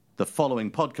The following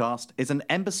podcast is an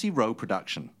Embassy Row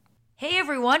production. Hey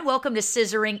everyone, welcome to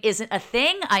Scissoring Isn't a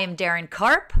Thing. I am Darren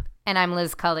Karp. And I'm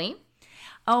Liz Cully.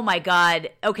 Oh my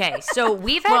God. Okay, so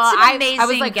we've had some amazing I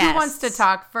was like, guests. who wants to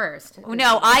talk first?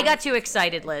 No, I got too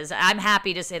excited, Liz. I'm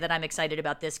happy to say that I'm excited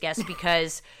about this guest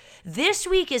because this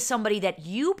week is somebody that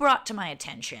you brought to my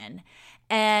attention.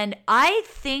 And I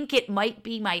think it might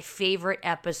be my favorite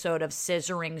episode of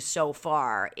Scissoring so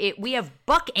far. We have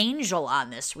Buck Angel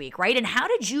on this week, right? And how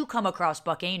did you come across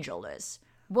Buck Angel, Liz?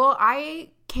 Well,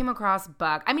 I came across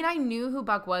Buck. I mean, I knew who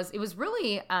Buck was. It was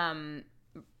really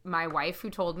my wife who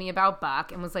told me about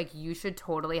Buck and was like, you should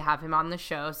totally have him on the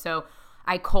show. So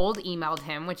I cold emailed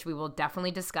him, which we will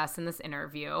definitely discuss in this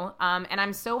interview. And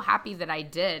I'm so happy that I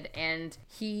did. And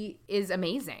he is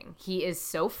amazing. He is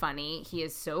so funny. He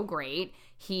is so great.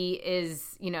 He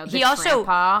is, the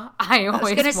trampa I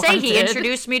was going to say, he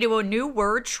introduced me to a new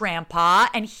word, trampa.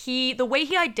 And the way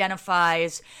he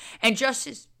identifies and just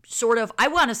his sort of, I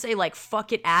want to say like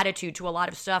fuck it attitude to a lot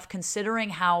of stuff, considering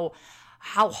how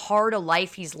hard a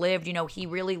life he's lived. He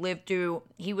really lived through,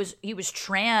 he was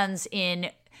trans in,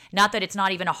 not that it's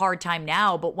not even a hard time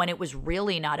now, but when it was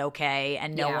really not okay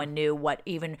and no one knew what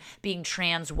even being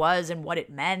trans was and what it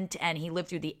meant. And he lived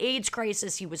through the AIDS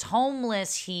crisis. He was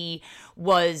homeless. He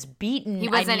was beaten. He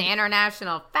was an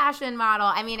international fashion model.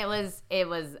 I mean, it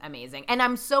was amazing. And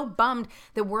I'm so bummed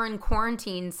that we're in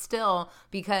quarantine still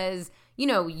because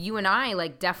you and I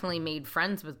definitely made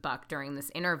friends with Buck during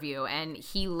this interview, and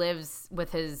he lives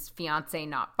with his fiance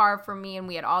not far from me, and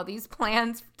we had all these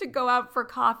plans to go out for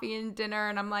coffee and dinner,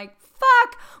 and I'm like,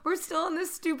 fuck, we're still in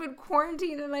this stupid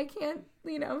quarantine, and I can't,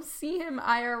 see him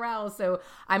IRL, so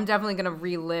I'm definitely going to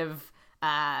relive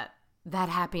that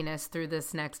happiness through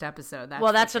this next episode.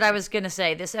 That's what I was going to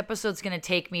say. This episode's going to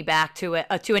take me back to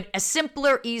a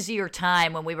simpler, easier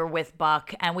time when we were with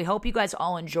Buck, and we hope you guys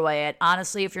all enjoy it.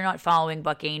 Honestly, if you're not following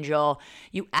Buck Angel,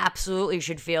 you absolutely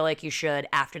should feel like you should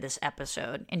after this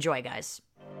episode. Enjoy, guys.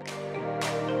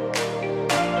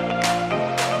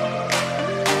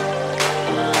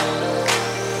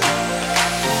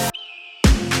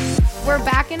 We're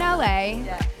back in LA,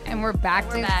 and we're back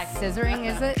to Scissoring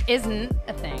Isn't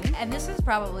a Thing. And this is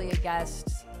probably a guest,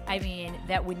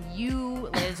 that when you,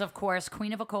 Liz, of course,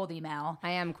 queen of a cold email.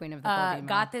 I am queen of the cold email.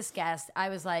 Got this guest, I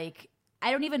was like,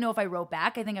 I don't even know if I wrote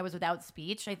back. I think I was without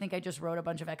speech. I think I just wrote a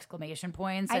bunch of exclamation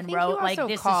points and wrote,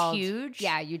 this is huge.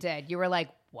 Yeah, you did. You were like,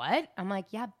 what? I'm like,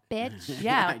 yeah, bitch.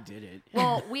 Yeah. I did it.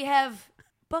 Well, we have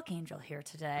Buck Angel here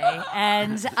today,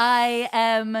 and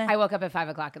I woke up at 5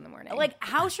 o'clock in the morning.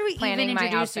 How should we even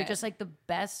introduce you? Just the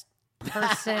best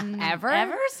person ever,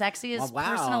 sexiest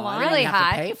wow. person alive, really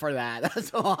hot. To pay for that. That's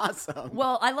so awesome.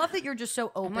 Well, I love that you're just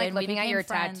so open. I'm looking at your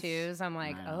friends. tattoos. I'm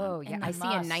like, oh yeah, I see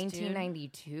a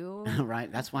 1992.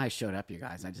 Right, that's why I showed up, you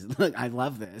guys. I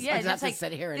love this. Yeah, I just have to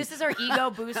sit here. This is our ego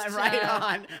boost. Right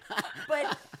on.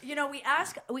 But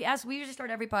we usually start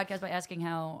every podcast by asking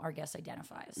how our guest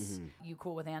identifies. Mm-hmm. You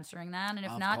cool with answering that? And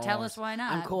if not, tell us why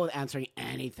not. I'm cool with answering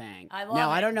anything.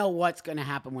 I don't know what's going to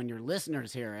happen when your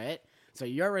listeners hear it. So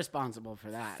you're responsible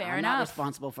for that. Fair I'm enough. not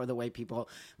responsible for the way people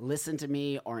listen to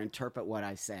me or interpret what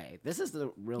I say. This is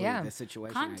the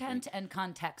situation. Content and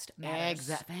context matters.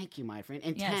 Exactly. Thank you, my friend.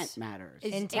 Intent matters.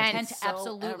 Intent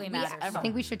absolutely matters. I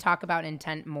think we should talk about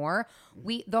intent more.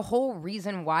 The whole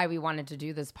reason why we wanted to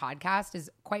do this podcast is,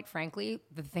 quite frankly,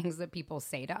 the things that people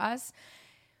say to us.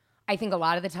 I think a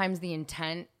lot of the times the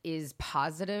intent is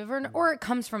positive or it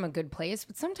comes from a good place,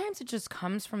 but sometimes it just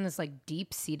comes from this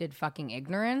deep-seated fucking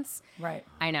ignorance. Right.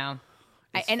 I know.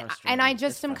 And I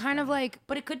just am kind of like...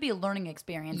 But it could be a learning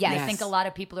experience. Yes. I think a lot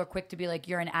of people are quick to be like,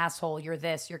 you're an asshole, you're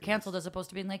this, you're canceled, as opposed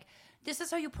to being like, this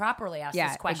is how you properly ask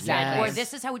this question. Exactly. Or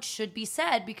this is how it should be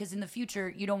said, because in the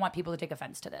future, you don't want people to take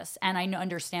offense to this. And I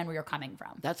understand where you're coming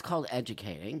from. That's called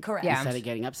educating. Correct. Instead of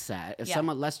getting upset. If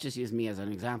someone, let's just use me as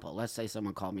an example. Let's say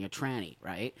someone called me a tranny,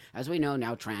 right? As we know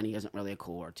now, tranny isn't really a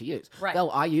cool word to use. Right.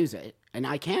 Though I use it, and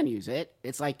I can use it.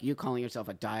 It's like you calling yourself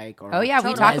a dyke or we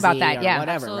talk about that, whatever,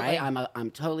 absolutely. right?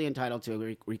 I'm totally entitled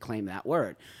to reclaim that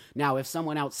word. Now, if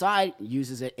someone outside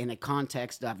uses it in a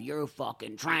context of you're a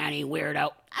fucking tranny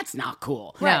weirdo, that's not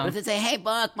cool. Right. But if they say, hey,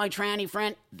 Buck, my tranny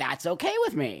friend, that's okay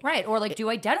with me. Right. Or do you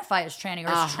identify as tranny or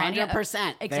as tranny? 100%.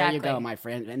 Exactly. There you go, my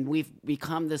friend. And we've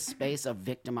become this space of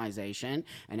victimization.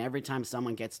 And every time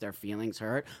someone gets their feelings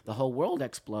hurt, the whole world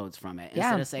explodes from it.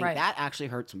 Instead of saying, that actually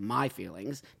hurts my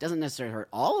feelings. Doesn't necessarily hurt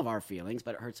all of our feelings,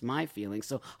 but it hurts my feelings.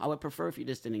 So I would prefer if you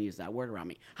just didn't use that word around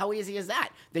me. How easy is that?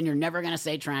 Then you're never going to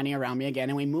say tranny around me again,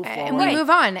 and we move forward. And we move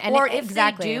on. And or if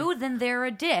they do, then they're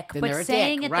a dick. Then but they're a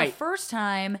saying dick, it the first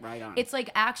time time. Right on. It's like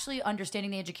actually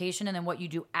understanding the education, and then what you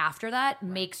do after that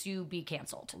makes you be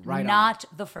canceled. Right on. Not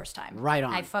the first time. Right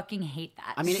on. I fucking hate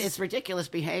that. I mean, it's ridiculous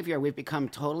behavior. We've become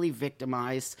totally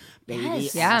victimized, baby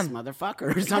Yes. ass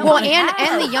motherfuckers. Well,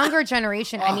 and the younger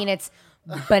generation. I mean, it's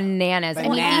bananas. I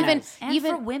Bananas. mean, and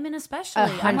even for women especially.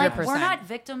 I'm like, we're 100%. not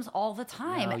victims all the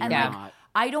time. No, and you're like, not.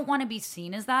 I don't want to be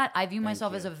seen as that. I view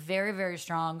myself as a very, very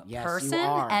strong Yes, you person.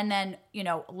 are. And then,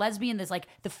 lesbian is like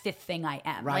the fifth thing I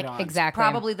am. Right like, on. Exactly.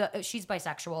 Probably she's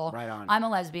bisexual. Right on. I'm a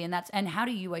lesbian. And how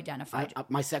do you identify?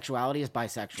 My sexuality is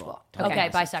bisexual. Okay,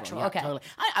 bisexual. Yeah, Okay. Totally.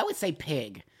 I would say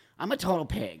pig. I'm a total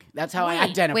pig. That's how I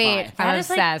Wait, identify. wait, That I'm is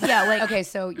like- obsessed. yeah, like- okay,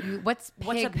 so what's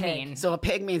What's a pig pig? mean? So a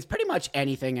pig means pretty much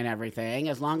anything and everything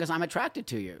as long as I'm attracted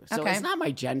to you. So Okay. it's not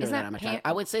my gender Isn't that that I'm attracted.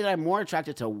 I would say that I'm more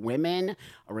attracted to women,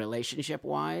 relationship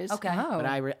wise. Okay. Oh. But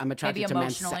I'm attracted Maybe to men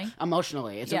emotionally?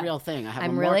 emotionally. It's Yeah. a real thing. I have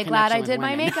I'm a more really glad I connection did with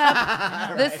my women.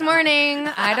 makeup this morning.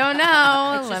 I don't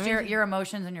know. It's Let just me- your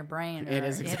emotions and your brain. It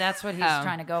is Yeah, exactly- that's what he's Oh.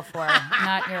 trying to go for,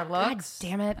 not your looks.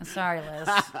 damn it. I'm sorry, Liz.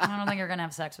 I don't think you're gonna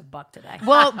have sex with Buck today.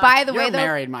 Well, by the way, You're though,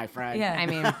 married, my friend. Yeah. I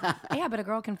mean, yeah, but a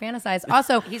girl can fantasize.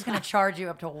 Also, He's gonna charge you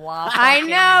up to wild. I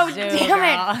know. Zoo, Damn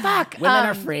girl. it. Fuck. Women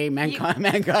are free. Men cost.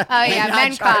 Oh yeah, not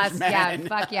men charge cost. men. Yeah,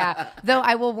 fuck yeah. Though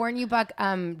I will warn you, Buck.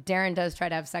 Darren does try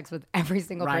to have sex with every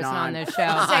single Right person on on. this show.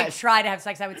 I try to have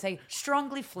sex. I would say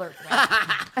strongly flirt.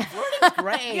 Flirting's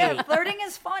great. Yeah, flirting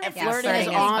is fun. If Yeah, you're Flirting is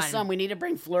flirting is fun. awesome. We need to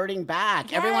bring flirting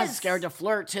back. Everyone's Yes. scared to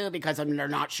flirt too because they're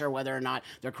not sure whether or not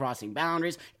they're crossing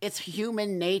boundaries. It's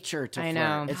human nature to I flirt.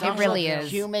 know. It's It also really is.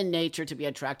 human nature to be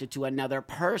attracted to another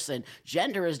person.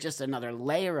 Gender is just another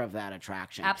layer of that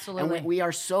attraction. Absolutely. And we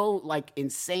are so like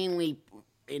insanely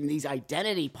in these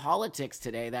identity politics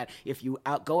today that if you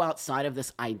go outside of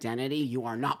this identity, you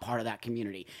are not part of that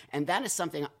community. And that is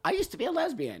something, I used to be a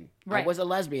lesbian. Right. I was a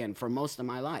lesbian for most of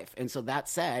my life. And so that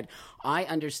said, I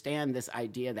understand this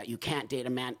idea that you can't date a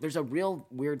man. There's a real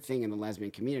weird thing in the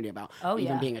lesbian community about even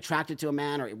yeah. being attracted to a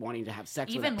man or wanting to have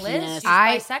sex Even with a Liz, penis. she's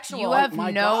bisexual. You have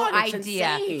my no God, it's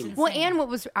idea. insane. Well,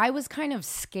 and I was kind of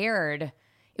scared.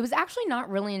 It was actually not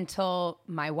really until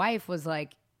my wife was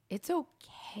like, "It's okay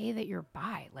that you're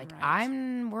bi. Like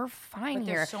we're fine But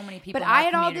here." there's so many people But in I our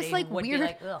had all community this like who would be weird.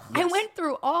 like, ugh. I went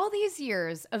through all these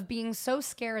years of being so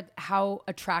scared how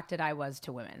attracted I was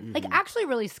to women. Like actually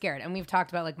really scared. And we've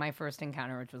talked about like my first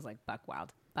encounter, which was like buck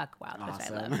wild, which I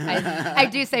love. I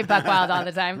do say buck wild all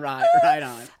the time. Right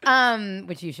on.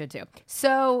 Which you should too.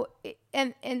 So,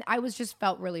 and I was just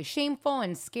felt really shameful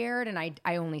and scared, and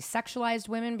I only sexualized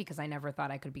women because I never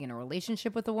thought I could be in a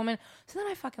relationship with a woman. So then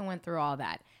I fucking went through all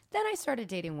that. Then I started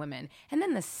dating women, and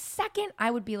then the second I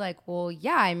would be like, well,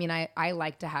 yeah, I mean, I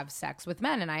like to have sex with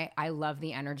men, and I love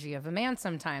the energy of a man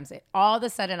sometimes. All of a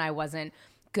sudden, I wasn't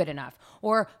good enough,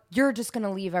 or you're just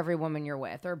gonna leave every woman you're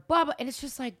with, or blah blah. And it's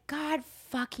just like, God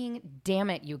fucking damn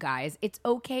it, you guys. It's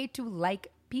okay to like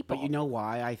people. But you know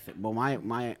why I think? Well,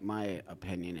 my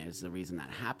opinion is the reason that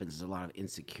happens is a lot of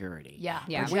insecurity. Yeah.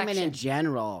 Yeah. Women in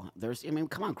general,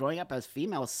 come on, growing up as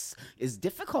females is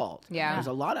difficult. Yeah. There's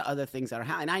a lot of other things that are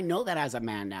happening. And I know that as a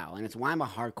man now, and it's why I'm a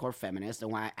hardcore feminist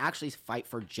and why I actually fight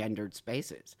for gendered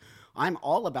spaces. I'm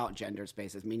all about gendered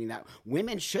spaces, meaning that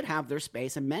women should have their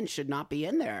space and men should not be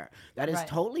in there. That is Right.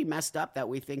 totally messed up that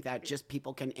we think that just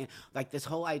people can, like this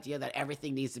whole idea that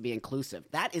everything needs to be inclusive.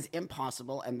 That is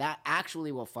impossible, and that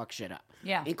actually will fuck shit up.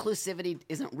 Yeah. Inclusivity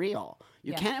isn't real.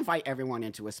 You Yeah. can't invite everyone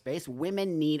into a space.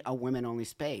 Women need a women-only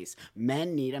space.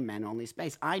 Men need a men-only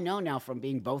space. I know now from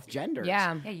being both genders.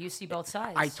 Yeah. Yeah, you see both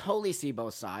sides. I totally see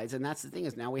both sides, and that's the thing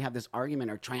is now we have this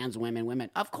argument: are trans women?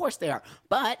 Of course they are,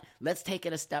 but let's take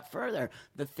it a step further.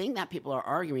 The thing that people are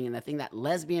arguing, and the thing that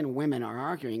lesbian women are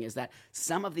arguing, is that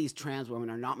some of these trans women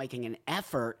are not making an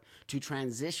effort to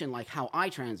transition like how I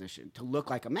transitioned to look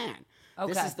like a man.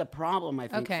 This Okay. is the problem, I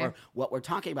think, Okay. for what we're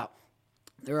talking about.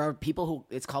 There are people who,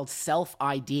 it's called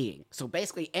self-IDing. So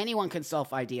basically anyone can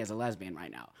self-ID as a lesbian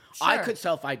right now. I Sure. could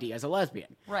self-ID as a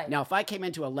lesbian. Right. Now, if I came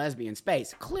into a lesbian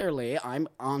space, clearly I'm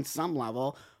on some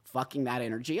level fucking that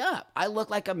energy up. I look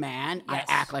like a man. Yes.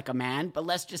 I act like a man. But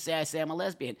let's just say I say I'm a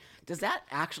lesbian. Does that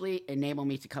actually enable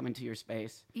me to come into your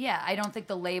space? Yeah, I don't think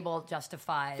the label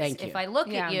justifies. Thank you. If I look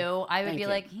Yeah. at you, I would Thank be you.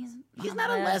 like, He's not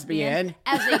a lesbian.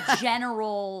 as a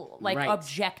general, like, Right.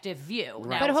 objective view.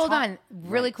 Right. Now, But it's hold hard- on,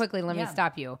 really Right. quickly, let me Yeah.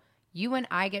 stop you. You and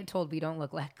I get told we don't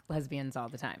look like lesbians all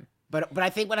the time. But I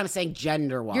think what I'm saying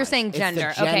gender-wise. You're saying it's the gender.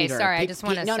 Okay, gender. sorry, I just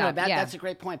wanna No, stop. Yeah. that's a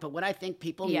great point. But what I think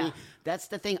people Yeah. need, that's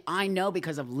the thing I know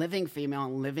because of living female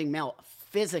and living male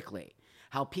physically.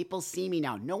 how people see me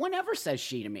now. No one ever says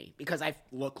she to me because I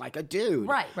look like a dude.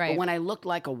 Right. But when I looked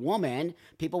like a woman,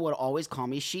 people would always call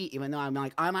me she, even though I'm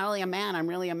like, I'm really a man. I'm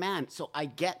really a man. So I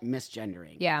get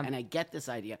misgendering. Yeah. And I get this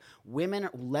idea. Women,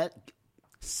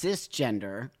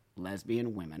 cisgender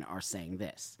lesbian women are saying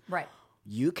this. Right.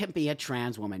 You can be a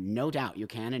trans woman, no doubt you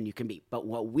can, and you can be. But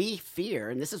what we fear,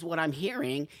 and this is what I'm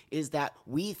hearing, is that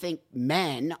we think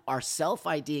men are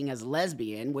self-IDing as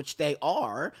lesbian, which they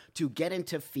are, to get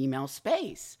into female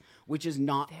space, which is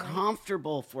not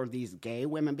comfortable for these gay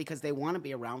women because they want to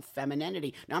be around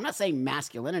femininity. Now, I'm not saying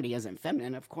masculinity isn't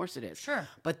feminine. Of course it is. Sure.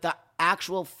 But the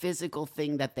actual physical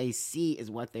thing that they see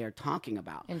is what they are talking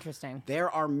about. Interesting.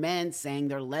 There are men saying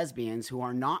they're lesbians who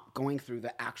are not going through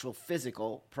the actual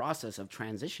physical process of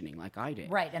transitioning like I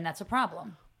did. Right, and that's a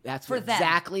problem. That's for them.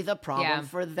 exactly the problem Yeah.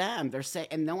 for them. They're saying,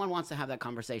 and no one wants to have that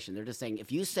conversation. They're just saying,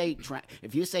 if you say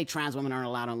trans women aren't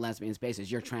allowed on lesbian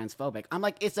spaces, you're transphobic. I'm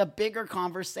like, it's a bigger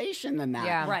conversation than that.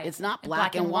 Yeah. Right. It's not It's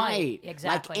black and white.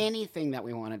 Exactly. Like anything that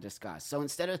we want to discuss.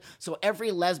 So every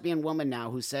lesbian woman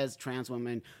now who says trans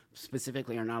women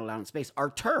specifically are not allowed in space are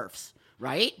TERFs.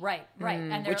 Right? Right.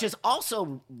 And Which is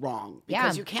also wrong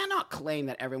because Yeah. you cannot claim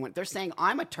that everyone. They're saying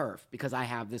I'm a TERF because I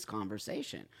have this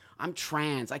conversation. I'm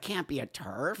trans. I can't be a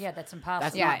TERF. Yeah, that's impossible.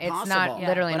 That's Yeah, not it's possible. not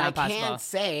literally but not I possible. can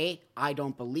say I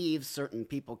don't believe certain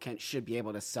people should be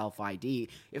able to self-ID.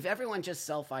 If everyone just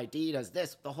self-ID'd as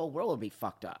this, the whole world would be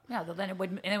fucked up. Yeah, then it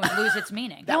would lose its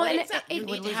meaning. That would, and exactly, you would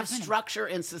need to lose have its meaning. structure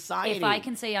in society. If I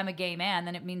can say I'm a gay man,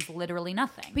 then it means literally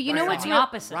nothing. But you know It's what's the real-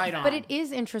 opposite. Right on. But it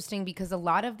is interesting because a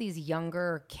lot of these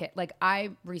younger kids, like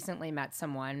I recently met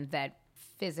someone that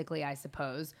physically, I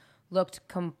suppose, looked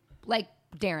like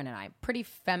Darren and I, pretty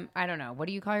I don't know. What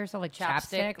do you call yourself? Like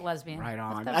chapstick? lesbian. Right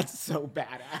on. That's so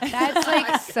badass. That's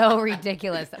like so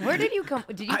ridiculous. Where did you come?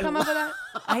 Did you come up with that?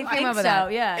 I Who think came up so. with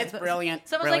that? Yeah, It's brilliant.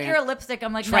 Someone's like, Brilliant. "You're a lipstick."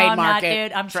 I'm like, "No, I'm not, Trademark it.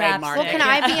 dude. I'm Trademark chapstick." it. Can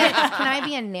I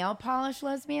be a nail polish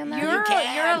lesbian then? You're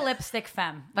can. a lipstick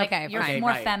femme. Like, Okay, you're fine.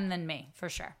 more Right. femme than me for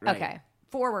sure. Right. Okay.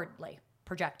 Forwardly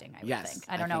projecting, I would Yes, think.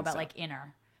 I I don't know think about so. like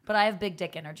inner, but I have big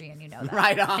dick energy, and you know that.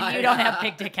 Right on. And you don't have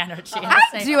big dick energy.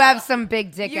 I do have some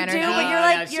big dick You energy. do, but No,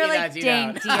 you're she like does, you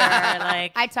don't. daintier.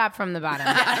 Like I top from the bottom.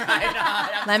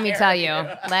 Let me tell you.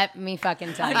 Let me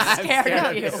fucking tell you. I'm scared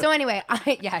of you. So anyway,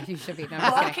 you should be. No,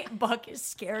 I'm just kidding. Buck is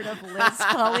scared of Liz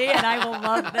Cully, and I will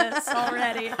love this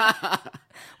already.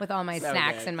 With all my So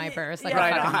snacks good. in my purse, like Right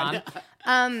a fucking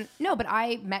on. mom. No, but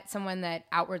I met someone that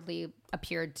outwardly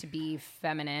appeared to be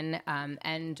feminine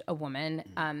and a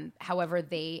woman. However,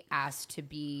 they asked to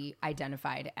be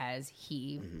identified as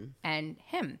he and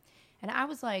him. And I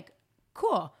was like,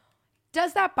 cool.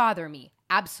 Does that bother me?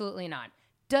 Absolutely not.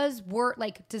 Does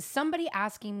somebody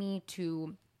asking me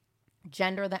to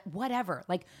gender that, whatever,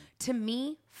 like, to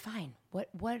me, fine.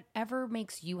 Whatever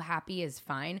makes you happy is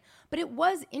fine. But it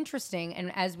was interesting,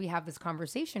 and as we have this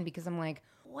conversation, because I'm like,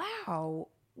 wow.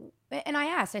 And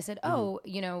I said,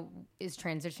 is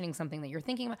transitioning something that you're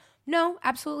thinking about? No,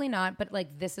 absolutely not. But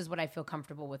like, this is what I feel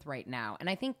comfortable with right now. And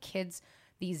I think kids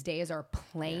these days are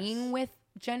playing with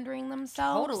gendering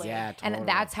themselves. Totally. Yeah, totally. And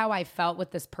that's how I felt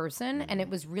with this person. And it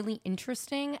was really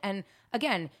interesting. And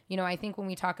again, I think when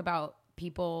we talk about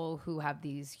people who have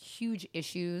these huge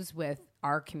issues with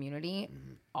our community,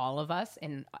 all of us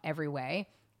in every way,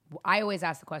 I always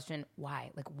ask the question,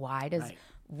 why? Like, why does,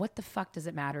 what the fuck does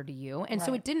it matter to you? And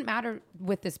so it didn't matter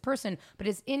with this person, but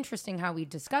it's interesting how we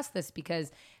discuss this,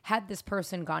 because had this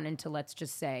person gone into, let's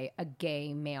just say, a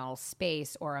gay male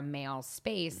space or a male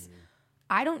space,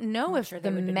 I don't know if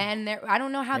the men there, I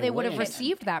don't know how they would have wouldn't.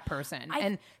 received that person.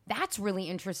 And that's really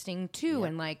interesting too.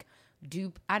 And like,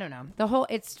 I don't know. The whole,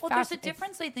 it's Well, there's a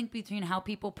difference, I think, between how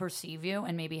people perceive you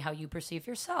and maybe how you perceive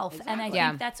yourself. And I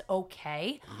think that's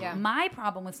okay. Yeah. My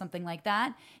problem with something like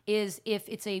that is if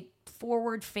it's a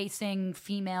forward-facing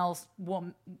female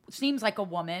woman, seems like a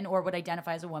woman or would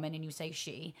identify as a woman, and you say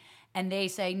she, and they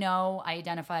say, no, I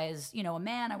identify as, a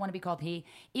man, I want to be called he.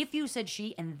 If you said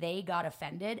she and they got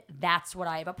offended, that's what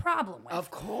I have a problem with. Of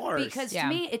course. Because to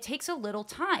me, it takes a little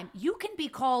time. You can be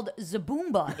called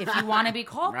Zaboomba if you want to be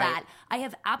called Right. that. I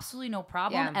have absolutely no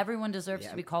problem. Yeah. Everyone deserves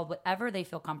to be called whatever they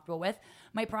feel comfortable with.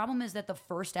 My problem is that the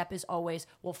first step is always,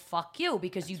 well, fuck you,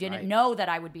 because you didn't know that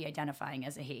I would be identifying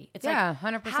as a he. It's Yeah,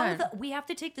 like 100%. we have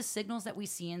to take the signals that we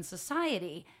see in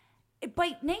society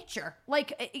by nature,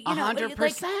 like 100%.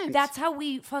 like that's how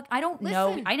we fuck. I don't know.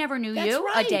 Listen, I never knew that's you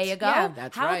right. a day ago. Yeah,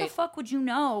 that's how the right. fuck would you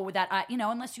know that I,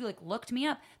 unless you like looked me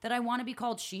up, that I want to be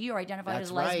called she or identified That's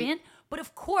as lesbian? right. But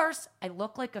of course, I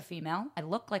look like a female. I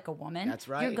look like a woman. That's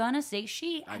right. You're gonna say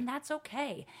she, and that's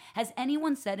okay. Has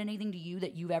anyone said anything to you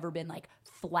that you've ever been like,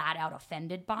 flat out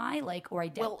offended by, like, or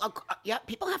Well, yeah,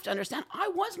 people have to understand. I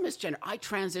was misgendered. I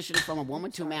transitioned from a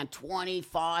woman to a man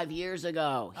 25 years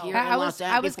ago here in Los Angeles.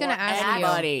 I was going to ask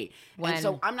anybody. you. And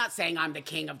so I'm not saying I'm the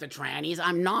king of the trannies.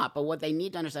 I'm not. But what they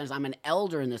need to understand is I'm an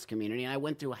elder in this community, and I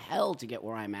went through hell to get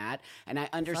where I'm at. And I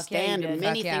understand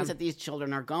many things that these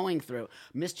children are going through.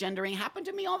 Misgendering happened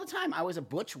to me all the time. I was a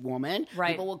butch woman.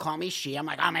 Right. People would call me she. I'm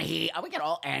like, I'm a he. I would get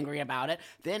all angry about it.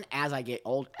 Then as I get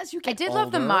old, as you get older. I did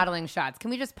love the modeling shots. Can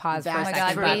we just pause for a That's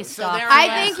second? true. So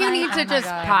I think you need to just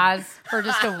pause for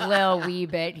just a little wee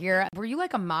bit here. Were you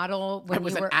like a model when I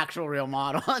was you were an actual real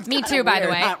model. Me too, by the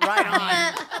way. Right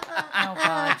on. Oh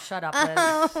God, shut up,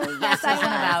 Liz. This isn't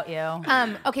about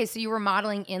you. Okay, so you were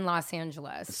modeling in Los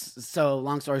Angeles. So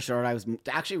long story short, I was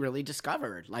actually really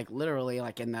discovered, like literally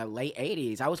like in the late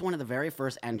 80s. I was one of the very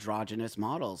first androgynous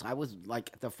models. I was like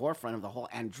at the forefront of the whole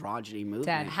androgyny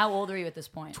movement. How old are you at this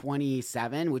point?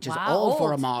 27, which is Wow, old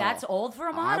for a model. That's old for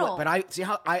a model. But I see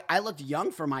how I looked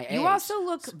young for my age. You also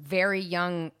look very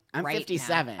young. I'm right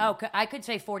 57. Oh, I could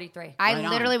say 43. I Right on.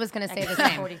 literally was going to say the I could say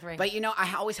same. 43. But you know,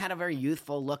 I always had a very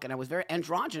youthful look, and I was very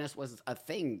androgynous was a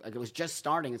thing. Like it was just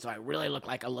starting, and so I really looked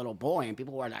like a little boy, and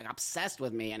people were like obsessed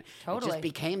with me, and it just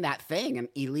became that thing. And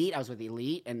Elite, I was with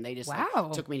Elite, and they just like,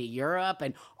 took me to Europe,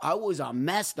 and I was a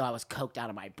mess. Though I was coked out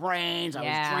of my brains. I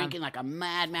was drinking like a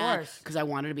madman because I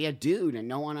wanted to be a dude, and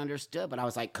no one understood. But I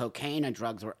was like, cocaine and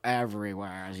drugs were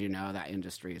everywhere, as you know. That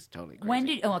industry is totally crazy. When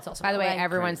did? Oh, it's also. By the way,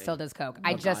 everyone still does coke.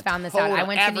 I just found this out. I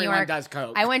went to New Everyone York. does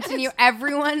coke. I went to New York.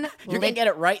 Everyone. You can get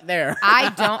it right there. I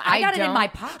don't. I got it in my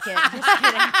pocket. Just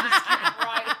kidding.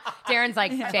 Darren's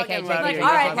like, JK, Like, JK.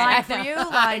 all right, line for you,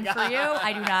 line for you.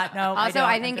 I do not know. Also,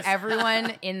 I think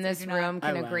everyone in this room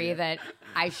can love agree it. that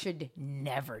I should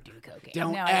never do cocaine.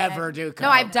 Don't No, ever do coke. No,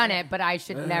 I've done it, but I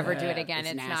should never do it again. It's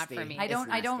It's not nasty. for me. I don't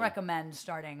nasty. recommend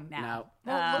starting now.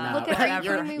 No. Look at are you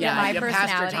kidding me with my you're past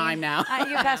your personality? time now.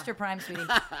 You're past your prime, sweetie.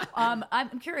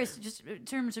 I'm curious, just in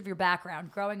terms of your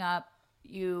background. Growing up,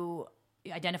 you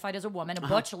identified as a woman, a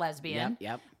butch lesbian.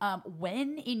 Yep.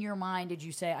 When in your mind did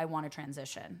you say, I want to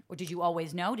transition? Or did you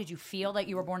always know? Did you feel that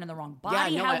you were born in the wrong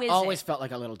body? Yeah, How I is always it? felt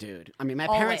like a little dude. I mean, my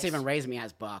parents Always. even raised me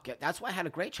as Buck. That's why I had a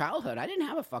great childhood. I didn't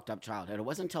have a fucked up childhood. It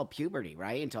wasn't until puberty,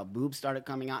 right? Until boobs started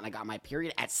coming out, and I got my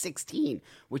period at 16,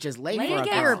 which is late Late for a to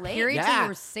get girl. your period till you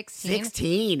were 16?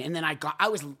 16, and then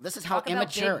this is how Talk about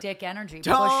immature. big dick energy.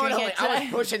 Totally. Pushing it to- I was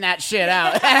pushing that shit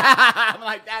out. I'm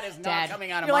like, that is not Dad.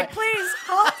 coming out of You're my... like, please,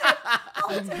 hold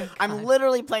it. I'm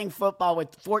literally playing football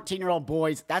with 14-year-old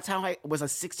boys. That's how I was a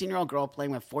 16-year-old girl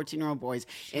playing with 14-year-old boys.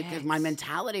 My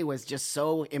mentality was just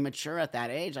so immature at that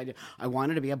age. I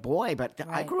wanted to be a boy, but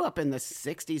I grew up in the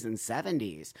 60s and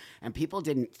 70s, and people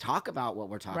didn't talk about what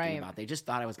we're talking about. They just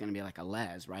thought I was going to be like a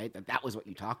les, right? That was what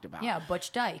you talked about. Yeah,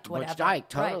 Butch Dyke, whatever. Butch Dyke, Right.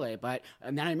 totally. But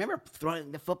and then I remember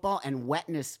throwing the football and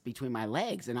wetness between my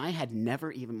legs, and I had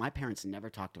never even. My parents never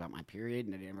talked about my period,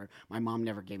 and my mom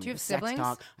never gave me you the have sex siblings?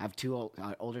 talk. I have two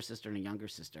older sister and a younger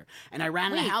sister, and I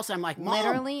ran in the house. And I'm like, Mom,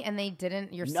 Literally, and they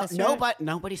didn't. Your sister.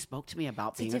 nobody spoke to me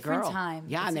about being a different girl. time.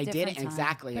 Yeah, It's and a they did different it time.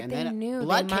 exactly. But And they then knew.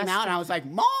 blood They came must out, and I have- was like,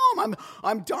 Mom,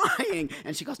 I'm dying.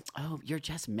 And she goes, Oh, you're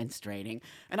just menstruating.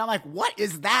 And I'm like, What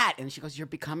is that? And she goes, You're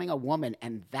becoming a woman,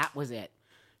 and that was it.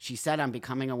 She said, I'm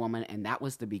becoming a woman, and that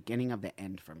was the beginning of the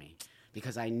end for me.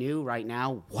 Because I knew right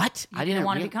now, what? I didn't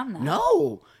want to become that.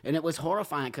 No. And it was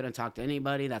horrifying. I couldn't talk to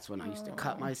anybody. That's when I used to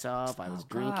cut myself. I was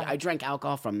drinking. I drank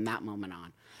alcohol from that moment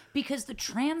on. Because the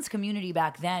trans community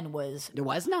back then was There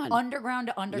was none. underground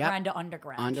to underground to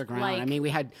underground. Underground. Like, I mean, we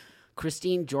had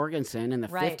Christine Jorgensen in the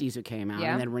Right. 50s who came out,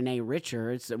 Yeah. and then Renee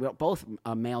Richards, both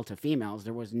male to females.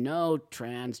 There was no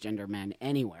transgender men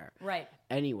anywhere. Right.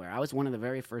 Anywhere. I was one of the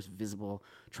very first visible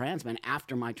trans men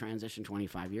after my transition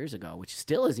 25 years ago, which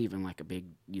still is even like a big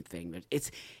new thing. But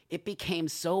it became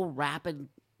so rapid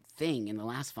thing in the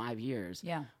last 5 years.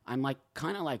 Yeah. I'm like,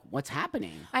 kind of like, what's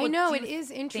happening? I Well, know do it you is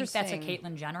interesting. think that's a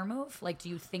Caitlyn Jenner move? Like, do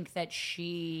you think that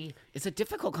she It's a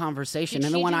difficult conversation, did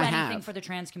and she the one do I anything have. for the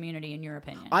trans community, in your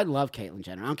opinion? I love Caitlyn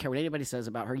Jenner. I don't care what anybody says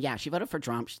about her. Yeah, she voted for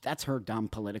Trump. That's her dumb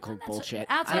political bullshit.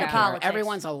 outside I don't of care. politics.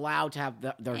 Everyone's allowed to have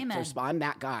their Amen. response. I'm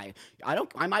that guy.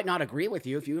 I might not agree with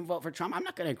you. If you vote for Trump, I'm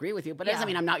not going to agree with you. But it Yeah. doesn't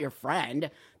mean I'm not your friend.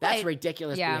 That's Right.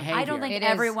 ridiculous Yeah. behavior. I don't think It is.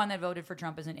 everyone that voted for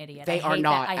Trump is an idiot. they I are hate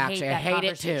not, that, actually. I that hate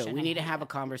it too. conversation. We need to have a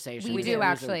conversation. We There's do a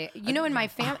reason actually. Exactly. You know, in my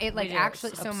family, it like do.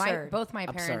 actually. It's So absurd. both my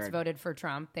parents Absurd. voted for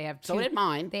Trump. They have So did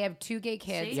mine. They have 2 gay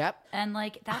kids. See? Yep. And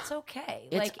like that's okay.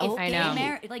 It's Like if okay.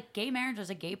 I know. gay marriage as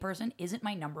a gay person isn't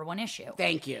my number one issue.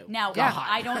 Thank you. Now, God.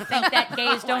 I don't think that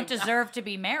gays don't deserve to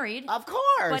be married. Of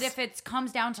course. But if it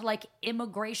comes down to like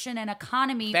immigration and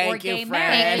economy Thank or you, gay Fred.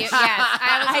 marriage, Thank you.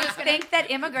 Yes, I think that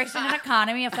immigration and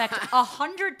economy affect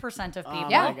 100% of people. Oh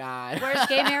my God. Whereas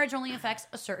gay marriage only affects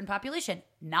a certain population.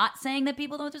 Not saying that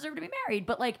people don't deserve to be married,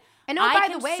 but like And oh, I by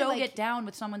can the way, so like- get down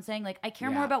with someone saying like I care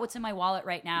Yeah. more about what's in my wallet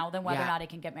right now than whether Yeah. or not I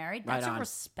can get married. Right That's a on.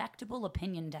 respectable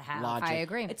opinion to have. Logic. I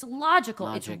agree. It's logical.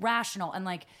 Logic. It's rational. And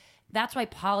like, that's why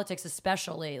politics,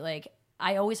 especially, like,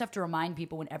 I always have to remind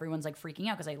people when everyone's like freaking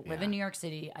out because I live in New York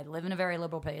City. I live in a very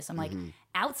liberal place. I'm like,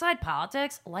 outside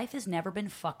politics, life has never been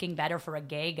fucking better for a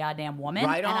gay goddamn woman.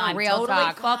 Right and on. I'm Real totally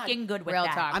talk. fucking good with Real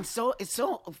that. talk. It's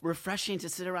so refreshing to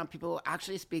sit around people who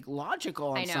actually speak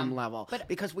logical I on know. some level. But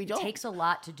because we It don't. takes a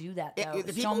lot to do that, though.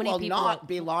 the So people many will people not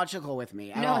be logical with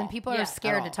me. At No, all. and people Yeah. are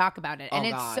scared At to all. talk about it, and Oh,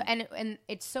 it's so, God. and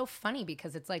it's so funny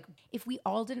because it's like if we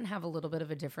all didn't have a little bit of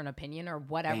a different opinion or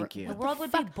whatever, Thank you. what The world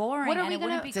would be fuck? boring What are and we it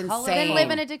wouldn't gonna be It's colorful. then insane. live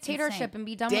in a It's dictatorship insane. and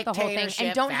be done with the whole thing Dictatorship,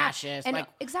 and don't fascist, have like-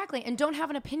 exactly and don't have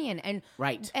an opinion and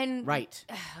Right. and Right.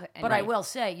 But I will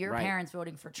say, your Right. parents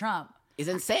voting for Trump. Is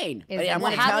insane. Is But I'm insane.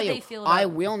 going to How tell did you, they feel I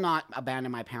about- will not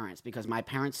abandon my parents because my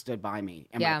parents stood by me.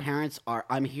 And Yeah. my parents are,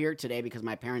 I'm here today because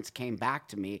my parents came back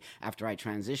to me after I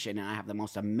transitioned, and I have the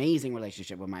most amazing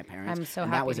relationship with my parents. I'm so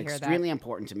and happy that was to hear that. extremely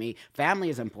important to me. Family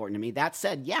is important to me. That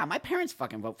said, yeah, my parents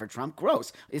fucking vote for Trump.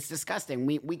 Gross. It's disgusting.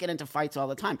 We get into fights all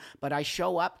the time. But I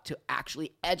show up to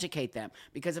actually educate them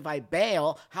because if I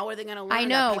bail, how are they going to learn I that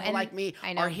know, people and like me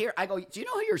I know. are here? I go, do you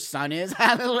know who your son is?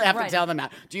 I literally have Right. to tell them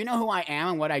that. Do you know who I am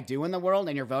and what I do in the world?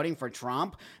 And you're voting for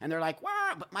Trump? And they're like,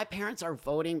 wow, but my parents are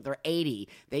voting. They're 80.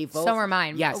 They vote. So are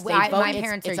mine. Yes, they My vote.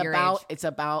 parents are it's your about, age. It's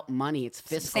about money. It's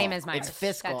fiscal. Same as mine. It's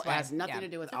fiscal. That's It why. has nothing Yeah. to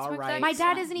do with That's our what that- rights. my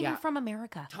dad isn't even Yeah. from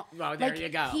America. Oh, there Like, you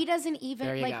go. He doesn't even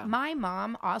There you like go. my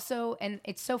mom also, and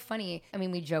it's so funny. I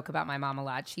mean, we joke about my mom a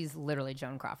lot. She's literally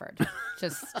Joan Crawford.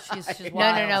 Just She's no,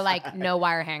 wild. like no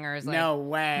wire hangers. Like, No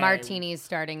way. Martinis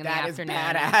starting in That the is afternoon.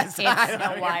 badass. I It's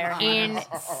don't No wire hangers.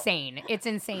 insane. It's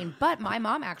insane. But my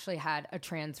mom actually had a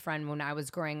trans friend when I was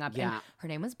growing up, Yeah. and her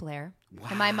name was Blair.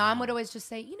 And my mom would always just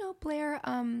say, you know, Blair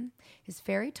is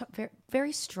very,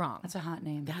 very strong. That's a hot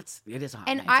name. It is hot.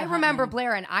 And man. I remember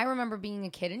Blair, and I remember being a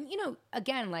kid, and you know,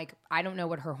 again, like I don't know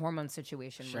what her hormone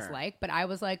situation was Sure. like, but I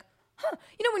was like, huh,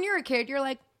 you know, when you're a kid, you're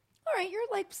like, all right, you're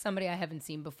like somebody I haven't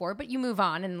seen before, but you move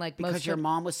on, and like because most your of-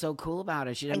 mom was so cool about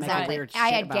it. She didn't Exactly. make a weird shit I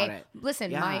had about gay. it.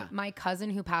 Listen, Yeah. my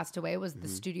cousin who passed away was the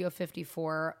Studio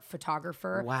 54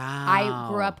 photographer. Wow. I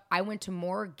grew up. I went to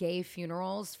more gay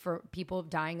funerals for people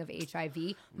dying of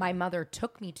HIV. My mother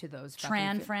took me to those. fucking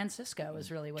Tran Francisco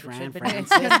is really what it Tran should be.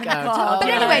 Francisco, But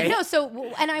totally. anyway, no.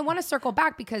 So, and I want to circle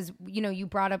back because you know you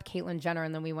brought up Caitlyn Jenner,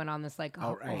 and then we went on this like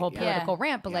Oh, right, whole yeah. political Yeah.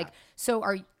 rant. But like, so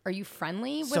are you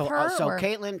friendly with So, her? so or-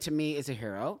 Caitlyn to me is a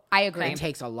hero. I agree. It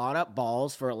takes a lot of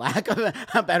balls, for a lack of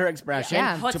a better expression,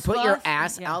 Yeah. to Chutzpah. put your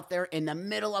ass Yeah. out there in the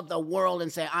middle of the world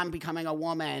and say, "I'm becoming a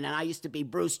woman, and I used to be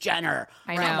Bruce Jenner."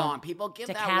 I Come know. on, people, give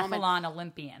that woman. Decathlon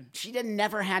Olympian. She didn't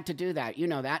never had to do that. You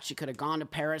know that. She could have gone to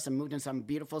Paris and moved in some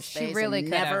beautiful space really and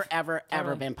could never, have. ever,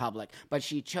 ever been public. But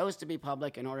she chose to be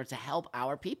public in order to help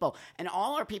our people. And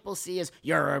all our people see is,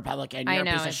 you're a Republican, I you're a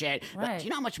know. piece of shit. But Right. do you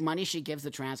know how much money she gives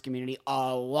the trans community?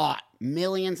 A lot.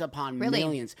 Millions upon Really?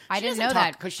 millions. I She didn't doesn't know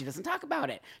talk, that. because she doesn't talk about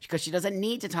it. Because she doesn't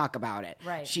need to talk about it.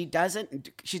 Right.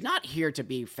 She's not here to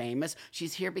be famous.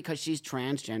 She's here because she's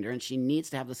transgender and she needs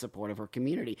to have the support of her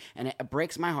community. And it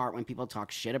breaks my heart when people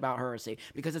talk shit about her or say,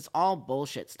 because it's all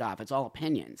bullshit stuff. It's all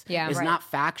opinions. Yeah. It's Right. not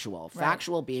factual.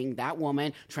 Factual being that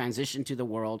woman transitioned to the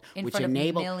world, In which front of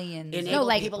enabled millions. enabled No,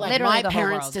 like, people like literally my the whole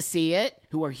parents world. to see it,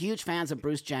 who are huge fans of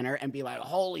Bruce Jenner, and be like,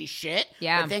 holy shit.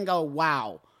 Yeah. But then go,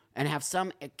 wow. And have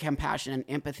some compassion and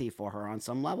empathy for her on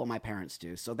some level. My parents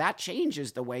do. So that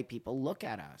changes the way people look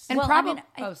at us. And Well, probably. I mean,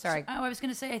 oh, sorry. I was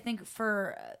going to say, I think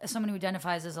for someone who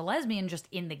identifies as a lesbian, just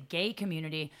in the gay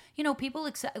community, you know, people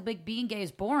accept like being gay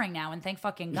is boring now, and thank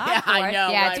fucking God Yeah, for I it. know.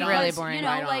 Yeah, right it's on. really Because, boring. You know,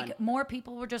 Right on. like more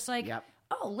people were just like, Yep.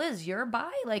 "Oh, Liz, you're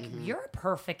bi. Like you're a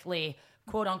perfectly."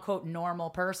 "Quote unquote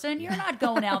normal person. You're not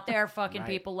going out there fucking Right.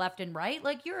 people left and right.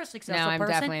 Like you're a successful No, I'm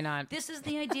person. definitely not. This is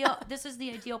the ideal. This is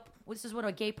the ideal. This is what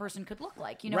a gay person could look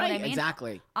like. You know Right, what I mean?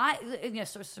 exactly.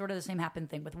 So sort of the same happened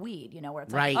thing with weed. You know, where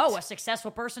it's Right. like, oh, a successful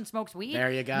person smokes weed.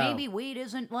 There you go. Maybe weed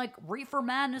isn't like reefer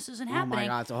madness isn't Oh happening. my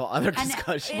God, it's a whole other And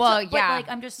discussion. Well, but, yeah. like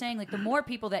I'm just saying, like the more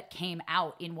people that came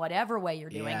out in whatever way you're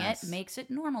doing Yes. it makes it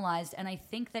normalized. And I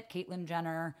think that Caitlyn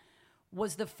Jenner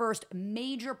was the first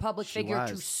major public figure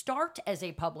to start as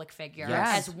a public figure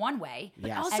as one way,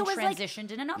 Yes. also and was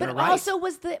transitioned in another. But way. also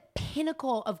was the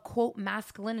pinnacle of quote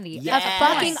masculinity. Yes. A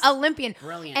fucking Olympian.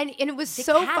 Brilliant. And it was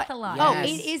so Decathlon. Oh, Yes.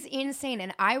 it is insane.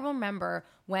 And I remember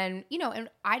when, and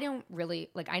I don't really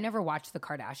I never watched the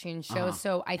Kardashian show,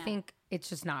 so I think it's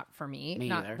just not for me. Me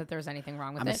not either. that there's anything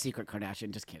wrong with I'm it. a secret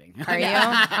Kardashian. Just kidding. Are you?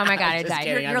 Oh my god, I Just died.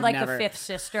 kidding. You're like never- the fifth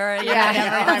sister.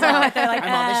 Yeah. They're like,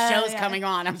 I'm all, the show's coming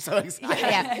on. I'm so excited.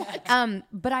 Yeah.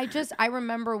 But I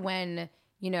remember when,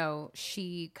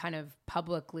 she kind of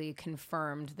publicly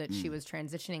confirmed that she was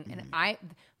transitioning, and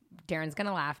Darren's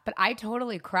gonna laugh, but I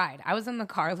totally cried. I was in the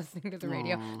car listening to the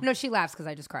radio. No, she laughs because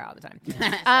I just cry all the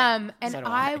time. And So do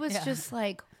I I. was just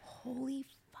like, holy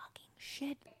fucking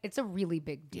shit. It's a really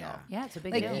big deal. Yeah, it's a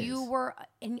big Like deal. you were,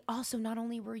 and also not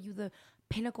only were you the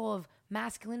pinnacle of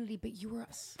masculinity, but you were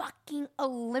a fucking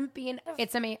Olympian.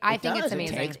 It's amazing. I think it's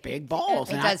amazing. It takes big balls.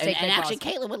 It And does take and big actually,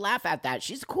 Caitlyn would laugh at that.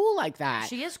 She's cool like that.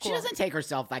 She is She cool. doesn't take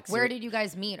herself like. Where did you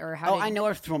guys meet, or how? Oh, did I know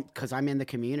her from because I'm in the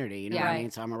community. You know Yeah. what I Right.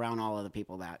 mean? So I'm around all of the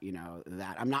people that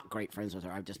that I'm not great friends with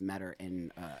her. I've just met her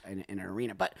in an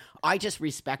arena, but I just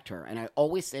respect her, and I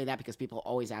always say that because people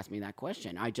always ask me that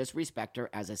question. I just respect her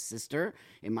as a sister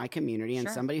in my community and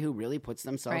somebody who really puts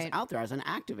themselves Right. out there as an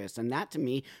activist. And that to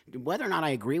me, whether or not I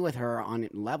agree with her on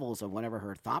levels of whatever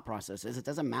her thought process is, it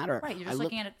doesn't matter. Right, you're I just look-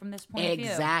 looking at it from this point of view.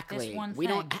 Exactly. This one we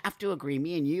don't thing. have to agree.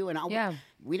 Me and you and Yeah.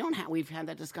 we don't have. We've had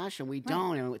that discussion. We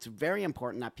don't, and it's very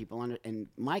important that people in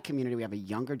my community we have a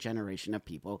younger generation of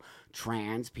people,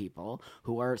 trans people,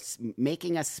 who are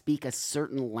making us speak a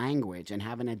certain language and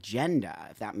have an agenda.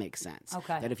 If that makes sense.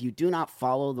 Okay. That if you do not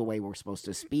follow the way we're supposed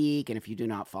to speak, and if you do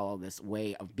not follow this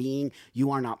way of being, you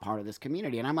are not part of this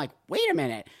community. And I'm like, wait a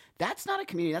minute. That's not a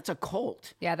community. That's a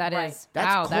cult. Yeah, that is. Right.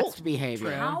 That's wow, cult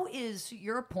behavior. How is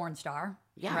you're a porn star?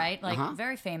 Yeah, Right? Like uh-huh.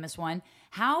 very famous one.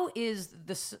 How is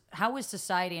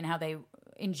society and how they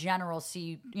in general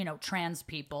see, trans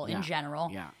people in Yeah, general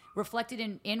yeah.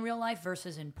 reflected in real life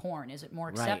versus in porn? Is it more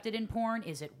Right. accepted in porn?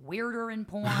 Is it weirder in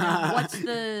porn? What's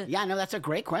the Yeah, no, that's a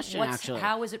great question. Actually,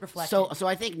 how is it reflected? So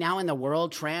I think now in the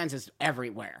world, trans is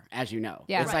everywhere, as you know.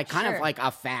 Yeah. It's Right, like kind sure. of like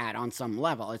a fad on some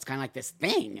level. It's kind of like this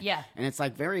thing. Yeah. and it's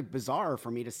like very bizarre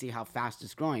for me to see how fast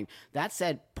it's growing. That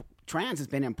said. Trans has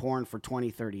been in porn for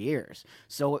 20, 30 years.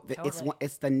 So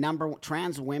it's the number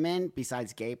trans women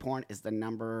besides gay porn is the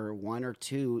number 1 or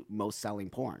 2 most selling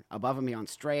porn. Above and beyond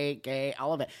straight, gay,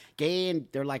 all of it. Gay and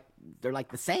they're like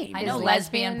the same. I know Is lesbian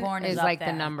lesbian porn is is up like the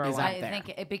there. number Is one. up I there.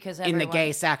 think because in the everyone-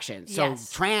 gay section. So Yes.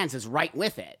 trans is right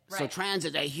with it. So Right. trans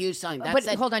is a huge selling. That But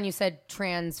said, hold on, you said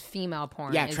trans female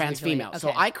porn. yeah, is trans usually- female. So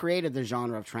okay. I created the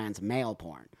genre of trans male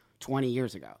porn 20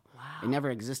 years ago. Wow. It never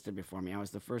existed before me. I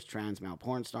was the first trans male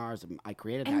porn stars. I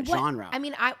created that And what- genre. I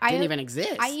mean, I didn't even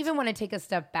exist. I even want to take a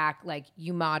step back. Like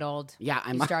you modeled. Yeah,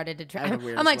 you started to. I have the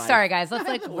weirdest I'm like, life. sorry guys, let's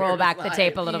I like have the roll weirdest back the life.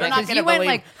 tape a little You're bit not because gonna you went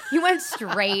believe- you went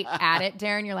straight at it,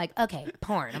 Darren. You're like, okay,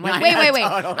 porn. I'm like, I wait, know, wait, wait.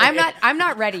 totally. I'm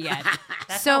not ready yet.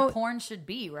 That's so how porn should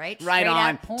be, right? Right Straight on.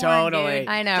 at porn, Totally. dude.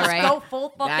 I know, Just right? go full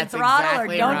fucking That's throttle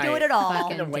exactly or don't do right. it at all.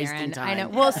 fucking You're wasting Darren. time. I know.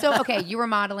 Well, so okay, you were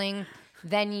modeling,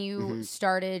 then you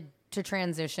started to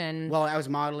transition. Well, I was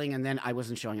modeling, and then I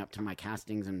wasn't showing up to my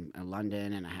castings in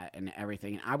London and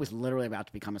everything. And I was literally about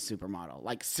to become a supermodel.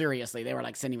 Like seriously, they were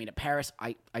like sending me to Paris.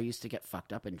 I used to get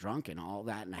fucked up and drunk and all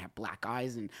that, and I had black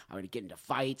eyes, and I would get into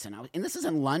fights. And this is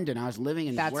in London. I was living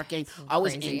and That's working. I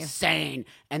was crazy. insane.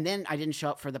 And then I didn't show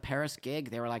up for the Paris gig.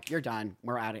 They were like, "You're done.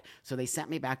 We're out of." So they sent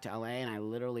me back to LA, and I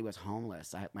literally was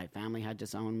homeless. My family had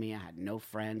disowned me. I had no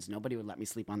friends. Nobody would let me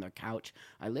sleep on their couch.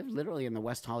 I lived literally in the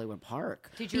West Hollywood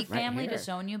Park. Did your right family here.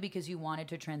 disown you because you wanted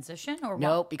to transition, or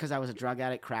No, what? because I was a drug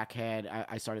addict, crackhead.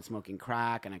 I started smoking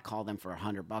crack, and I called them for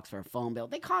 $100 for a phone bill.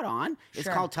 They caught on. It's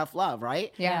Sure. called tough love,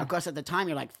 right? Yeah. Of course, at the time,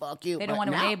 you're like, fuck you. They don't But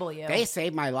want to now, enable you. They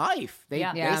saved my life. They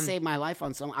Yeah. saved my life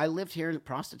on some. I lived here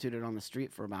prostituted on the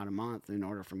street for about a month in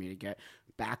order for me to get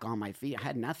back on my feet. I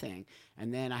had nothing.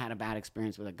 And then I had a bad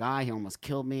experience with a guy. He almost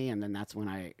killed me. And then that's when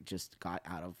I just got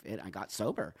out of it. I got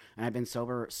sober. And I've been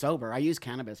sober. I use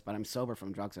cannabis, but I'm sober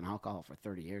from drugs and alcohol for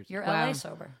 30 years. You're Wow. LA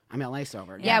sober. I'm LA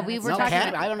sober. Yeah, we were talking cannabis.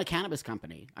 about- I own a cannabis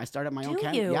company. I started my own Do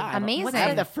cannabis. you? Yeah, Amazing. I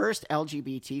have the first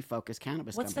LGBT focused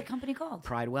cannabis What's the company. company called?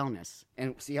 Pride Wellness.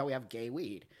 And see how we have gay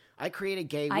weed. I created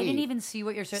Gay Weed. I didn't even see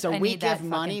what you're saying. So we give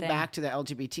money back to the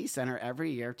LGBT Center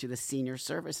every year to the Senior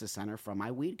Services Center from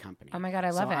my weed company. Oh my God,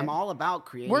 I love it. I'm all about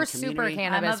creating We're community. super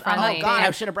cannabis friendly. Oh God,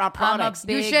 I should have brought products.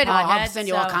 You should. I'll send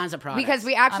you all kinds of products. Because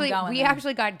we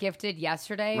actually got gifted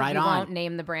yesterday. Right we on. won't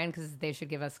name the brand because they should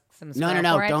give us some. No.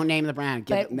 Don't name the brand.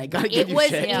 They gotta give you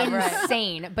shit. It was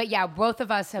insane. But yeah, both of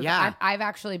us have. Yeah. I've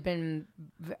actually been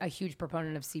a huge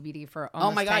proponent of CBD for almost 10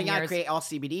 years. Oh my God, you gotta create all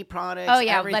CBD products. Oh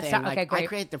yeah, everything. let's talk. Okay, great. I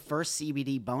created the first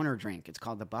CBD boner drink. It's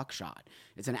called the Buckshot.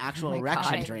 It's an actual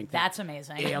erection drink. That's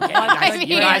amazing. Okay,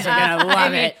 you guys are gonna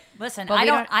love it. Listen, But I we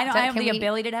don't don't- have can the we-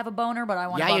 ability to have a boner, but I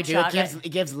want. Yeah, a you do. buckshot. It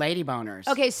gives lady boners.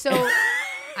 Okay, so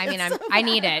I mean, I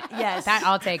need it. Yes. that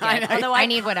I'll take it. Although I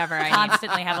need whatever I need.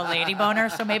 constantly have a lady boner,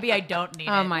 so maybe I don't need it.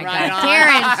 Oh my Right God, on.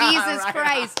 Karen, Jesus Right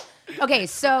Christ. Okay,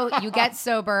 so you get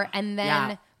sober, and then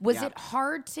Yeah. was Yeah. it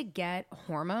hard to get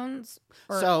hormones?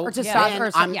 Or Then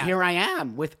testosterone? here I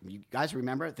am with you guys.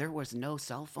 Remember, there was no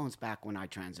cell phones back when I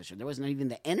transitioned. There wasn't even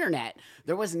the internet.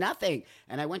 There was nothing.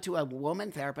 And I went to a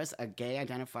woman therapist, a gay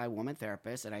identified woman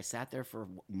therapist, and I sat there for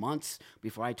months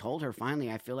before I told her finally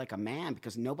I feel like a man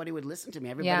because nobody would listen to me.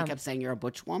 Everybody kept saying you're a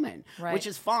butch woman, Right. which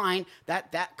is fine.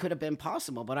 That could have been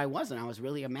possible, but I wasn't. I was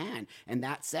really a man. And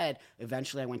that said,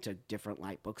 eventually I went to a different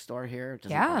light bookstore here. It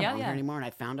doesn't Yeah. work Yeah, here yeah. anymore, and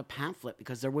I found a pamphlet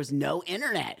because there was no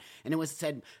internet, and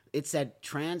it said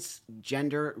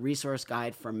transgender resource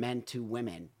guide for men to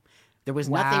women. There was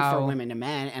nothing for Wow. women to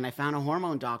men, and I found a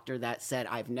hormone doctor that said,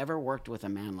 I've never worked with a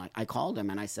man like, I called him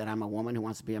and I said, I'm a woman who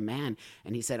wants to be a man.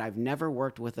 And he said, I've never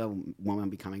worked with a woman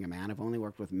becoming a man. I've only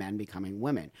worked with men becoming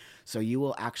women. So you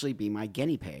will actually be my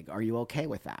guinea pig. Are you okay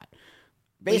with that?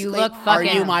 Basically, look are you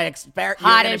fucking my experiment?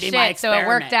 hot as shit, so it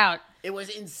worked out. It was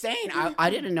insane. I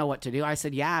didn't know what to do. I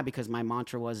said, yeah, because my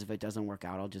mantra was, if it doesn't work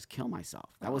out, I'll just kill myself.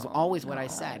 That was always what I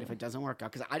said. If it doesn't work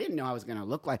out, because I didn't know I was going to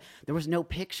look like. There was no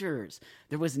pictures.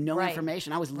 There was no Right.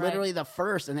 information. I was literally the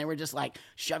first, and they were just like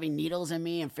shoving needles in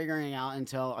me and figuring it out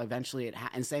until eventually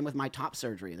and same with my top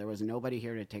surgery. There was nobody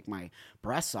here to take my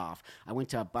breasts off. I went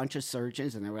to a bunch of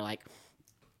surgeons, and they were like,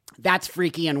 that's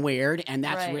freaky and weird, and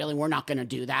that's Right. really, we're not going to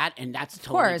do that, and that's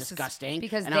totally course, disgusting.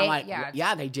 because and they- I'm like,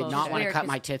 yeah, they did bullshit. not want to Weird, cut 'cause-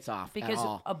 my tits off because at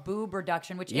all. a boob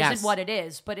reduction, which Yes. isn't what it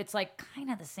is, but it's like kind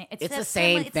of the same. It's the that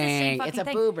same it's the same thing. fucking It's a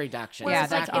thing. boob reduction.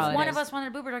 Whereas, Yeah, like, that's all if it one is. of us wanted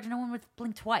a boob reduction, no one would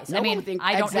blink twice. No I one mean, would think-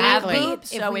 I don't exactly. have boobs,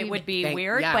 so If it we would be think-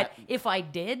 weird. yeah. But if I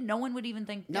did, no one would even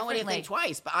think No one didn't differently. think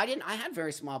twice, but I didn't. I had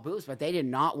very small boobs, but they did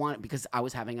not want it because I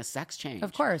was having a sex change.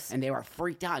 Of course. And they were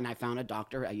freaked out. And I found a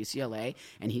doctor at UCLA,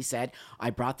 and he said, I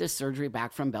brought this surgery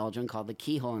back from Belgium called the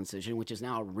keyhole incision, which is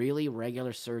now a really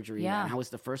regular surgery. Yeah. And I was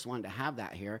the first one to have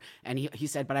that here. And he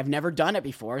said, but I've never done it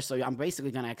before, so I'm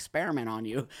basically going to experiment on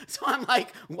you. So I'm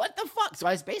like, what the fuck? So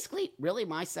I was basically, really,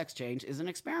 my sex change is an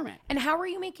experiment. And how were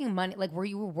you making money? Like, were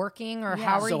you working or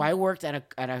how were So you? I worked at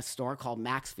a store called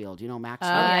Maxfield. You know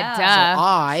Maxfield? yeah. duh. So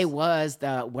I was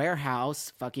the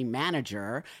warehouse fucking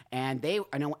manager, and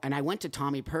I went to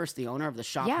Tommy Purse, the owner of the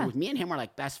shop. Yeah. Who, me and him were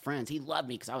like best friends. He loved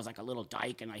me because I was like a little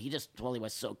dyke, and he just totally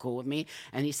was so cool with me.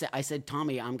 And I said,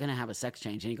 Tommy, I'm gonna have a sex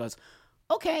change, and he goes,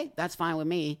 okay, that's fine with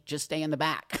me. Just stay in the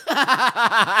back.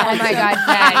 Oh my God,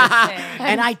 Dad.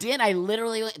 And I did. I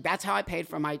literally, that's how I paid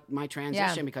for my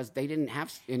transition Yeah. because they didn't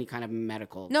have any kind of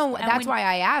medical. No, stuff. that's why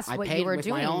I asked I what paid you were with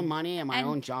doing. my own money and my And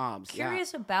own jobs. Yeah.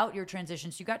 Curious about your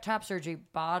transitions. You got top surgery,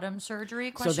 bottom surgery?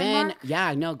 So Question then, mark?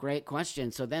 yeah, no, great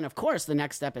question. So then, of course, the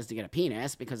next step is to get a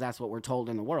penis because that's what we're told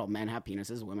in the world. Men have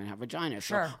penises, women have vaginas.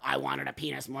 Sure. So I wanted a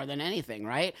penis more than anything,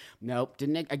 right? Nope,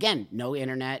 didn't. Again, no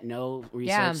internet, no research.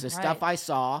 Yeah, The right. stuff I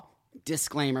saw.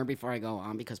 Disclaimer before I go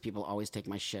on because people always take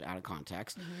my shit out of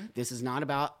context. Mm-hmm. This is not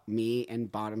about me and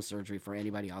bottom surgery for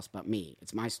anybody else but me.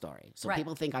 It's my story. So Right.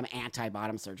 people think I'm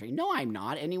anti-bottom surgery. No, I'm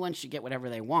not. Anyone should get whatever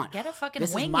they want. Get a fucking This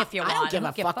is wing my- if you I want. don't give Who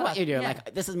a give a fuck what fuck? you do. Yeah.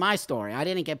 Like, this is my story. I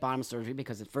didn't get bottom surgery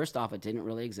because first off, it didn't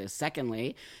really exist.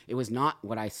 Secondly, it was not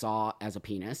what I saw as a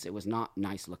penis. It was not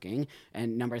nice looking.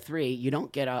 And number three, you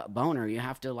don't get a boner. You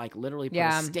have to like literally put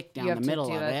Yeah, a stick you down have the to middle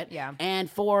do of it, it. yeah. And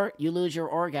four, you lose your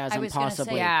I orgasm was going to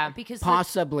possibly. say, Yeah. because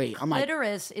Possibly. I'm like,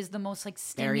 clitoris is the most like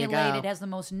There you stimulated. go. It has the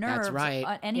most nerves.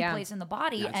 right. Any Yeah. place in the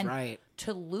body. That's and right.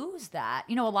 to lose that,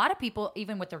 a lot of people,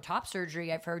 even with their top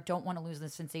surgery, I've heard, don't want to lose the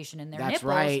sensation in their That's nipples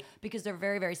right. because they're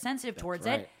very, very sensitive towards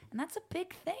right. it. And that's a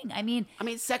big thing. I mean,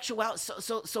 sexuality.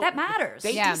 So that matters.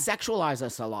 They desexualize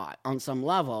us a lot on some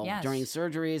level during Yes.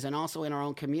 surgeries, and also in our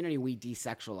own community, we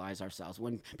desexualize ourselves.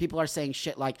 When people are saying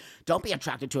shit like, "Don't be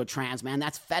attracted to a trans man,"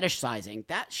 that's fetishizing.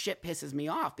 That shit pisses me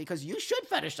off because you should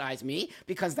fetishize me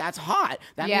because that's hot.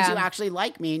 That means you actually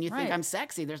like me and you think I'm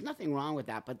sexy. There's nothing wrong with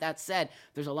that. But that said,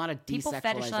 there's a lot of people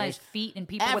desexualization. fetishize feet and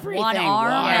people with Everything, one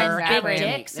arm water, and big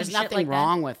everything. dicks. There's and shit nothing like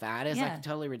wrong that. with that. It's like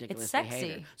totally ridiculous It's sexy.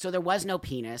 behavior. So there was no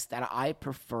penis that I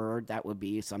preferred that would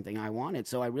be something I wanted.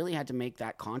 So I really had to make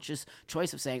that conscious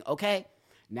choice of saying, okay,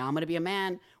 now I'm going to be a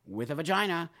man with a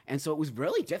vagina. And so it was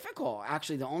really difficult.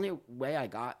 Actually, the only way I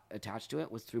got attached to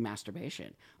it was through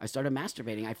masturbation. I started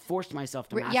masturbating. I forced myself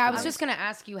to masturbate. Yeah, I was just going to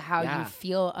ask you how you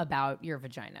feel about your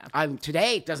vagina.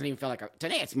 Today, it doesn't even feel like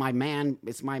today. It's my man.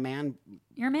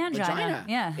 Your man vagina.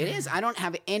 Yeah. It is. I don't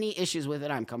have any issues with it.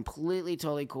 I'm completely,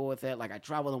 totally cool with it. Like, I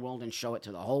travel the world and show it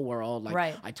to the whole world.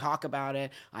 Like, I talk about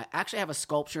it. I actually have a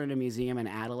sculpture in a museum in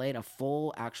Adelaide, a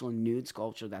full actual nude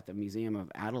sculpture that the Museum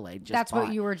of Adelaide just That's bought.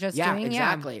 what you were just yeah, doing?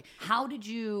 Exactly. How did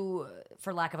you,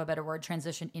 for lack of a better word,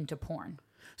 transition into porn?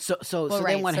 So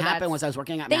then what happened was I was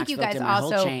working at Thank you Maxfield, guys did my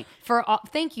whole also chain.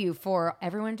 thank you for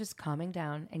everyone just calming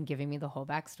down and giving me the whole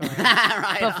backstory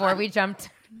Right before we jumped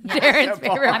Darren's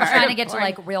favorite I'm part trying to of get to porn.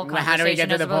 like real Well, conversation how do we get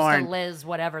to as the opposed porn? to Liz,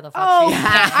 whatever the fuck Oh, she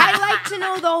I like to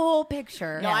know the whole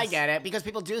picture. No, I get it because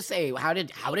people do say, "How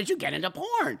did you get into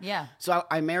porn?" Yeah. So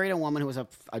I married a woman who was a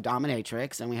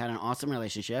dominatrix, and we had an awesome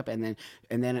relationship. And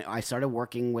then I started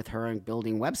working with her and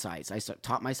building websites. I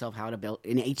taught myself how to build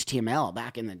in HTML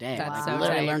back in the day. That's I so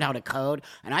literally tight. learned how to code,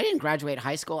 and I didn't graduate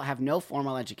high school. I have no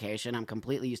formal education. I'm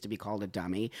completely used to be called a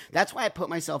dummy. That's why I put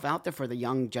myself out there for the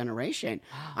young generation.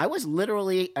 I was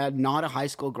literally not a high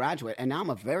school graduate, and now I'm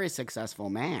a very successful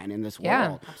man in this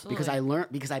world because I learned,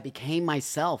 because I became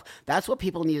myself. That's what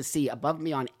people need to see above and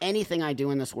beyond anything I do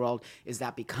in this world, is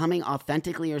that becoming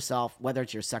authentically yourself, whether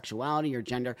it's your sexuality, your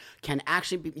gender, can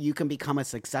actually you can become a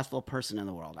successful person in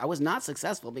the world. I was not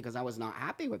successful because I was not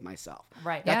happy with myself.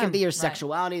 Right. That Yeah. can be your Right.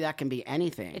 sexuality. That can be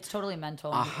anything. It's totally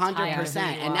mental.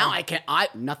 100%. And now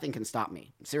nothing can stop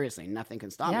me. Seriously, nothing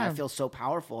can stop me. I feel so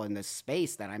powerful in this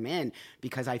space that I'm in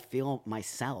because I feel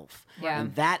myself. Yeah.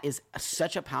 And that is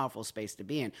such a powerful space to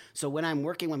be in. So when I'm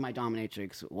working with my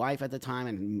dominatrix wife at the time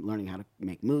and learning how to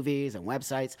make movies and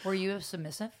websites, Were you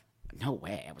submissive? no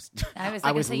way. I was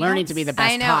I was learning to be the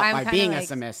best I know, top I'm by kinda being a like-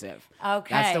 submissive.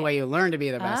 Okay. That's the way you learn to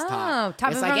be the best top.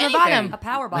 top It's and like from the anything. bottom. A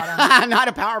power bottom. I'm not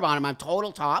a power bottom. I'm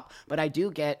total top, but I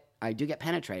do get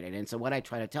penetrated. And so what I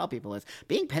try to tell people is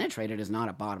being penetrated is not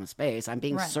a bottom space. I'm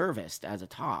being serviced as a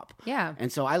top. Yeah.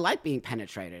 And so I like being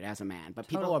penetrated as a man. But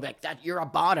people are like, that you're a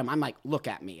bottom. I'm like, look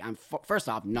at me. I'm first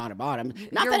off not a bottom.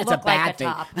 Not You that it's a look like bad a thing.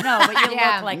 top. No, but you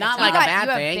Yeah, look like Not a like top. a bad you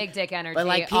have thing. big dick energy But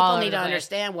like all people over need the to place.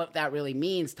 understand what that really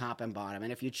means, top and bottom.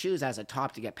 And if you choose as a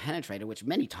top to get penetrated, which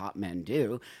many top men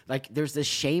do, like there's this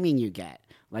shaming you get.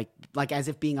 Like as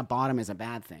if being a bottom is a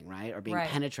bad thing, right? Or being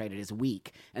penetrated is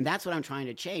weak. And that's what I'm trying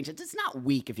to change. It's not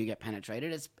weak if you get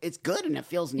penetrated. It's good and it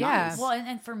feels nice. Well,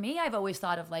 and for me, I've always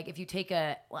thought of like if you take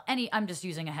I'm just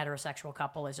using a heterosexual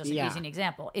couple as just an easy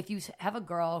example. If you have a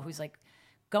girl who's like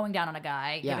going down on a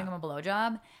guy, giving him a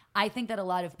blowjob, I think that a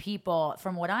lot of people,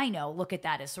 from what I know, look at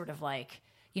that as sort of like,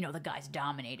 you know, the guy's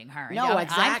dominating her. No, You know,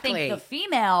 exactly. I think the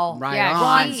female Right on.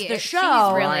 runs She- the she's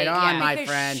show. really- Right on, yeah. my because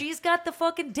friend. she's got the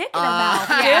fucking dick in her mouth,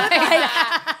 dude.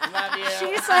 Like, Love you.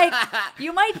 she's like,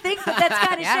 you might think that that's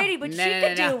kind of shady, but No, she no, can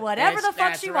no, do no. whatever the fuck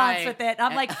That's she right. wants with it.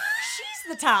 I'm like, she's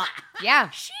the top. Yeah.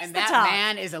 She's And the that top.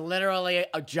 man is literally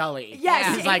a jelly. Yes,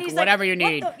 He's and like, he's whatever you "What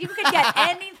need. you can get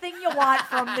anything you want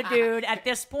from the dude at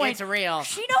this point. It's real.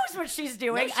 She knows what she's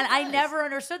doing, No, she and I does. never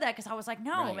understood that because I was like,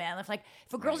 no, Right. man.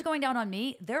 If a girl's going down on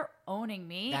me, they're owning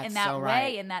me That's in that so way,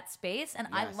 right. in that space, and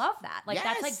I Yes. love that. Like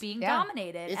that's Yes. like being Yeah.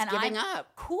 dominated, It's and giving I'm up.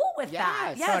 cool with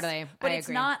that. Yes. Yes, Totally. But I it's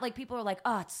agree. not like people are like,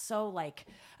 oh, it's so like.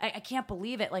 I can't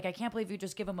believe it. Like, I can't believe you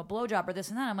just give him a blowjob or this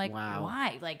and that. I'm like, Wow.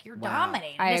 why? Like, you're Wow.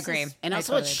 dominating. I This agree. is- And I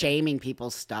also, totally it's agree. shaming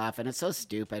people's stuff, and it's so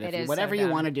stupid. It If is whatever so you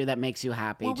dumb. want to do that makes you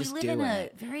happy, Well, just we do live in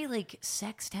it. a very like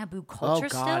sex taboo culture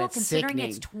God, still, it's considering sickening.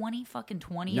 it's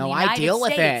 2020. No, in the I United deal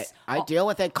with States. it. I deal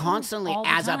with it constantly all the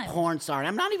as a time. porn star. And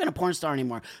I'm not even a porn star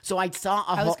anymore. So I saw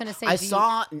I was gonna say, I do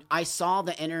you- saw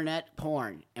the internet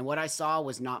porn, and what I saw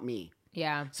was not me.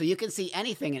 Yeah. So you can see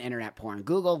anything in internet porn.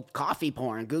 Google coffee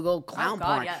porn. Google clown God,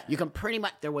 porn. yeah. You can pretty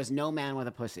much. There was no man with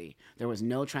a pussy. There was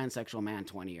no transsexual man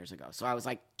 20 years ago. So I was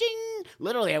like, ding!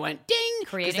 Literally, I went ding because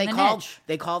Creating the niche.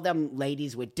 they called them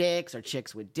ladies with dicks or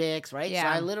chicks with dicks, right? So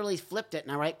Yeah. I literally flipped it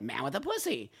and I write man with a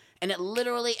pussy. And it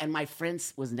literally, and my friend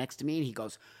was next to me, and he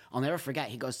goes, I'll never forget,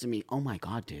 he goes to me, oh my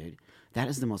God, dude, that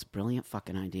is the most brilliant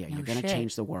fucking idea. You're going to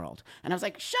change the world. And I was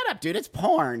like, shut up, dude, it's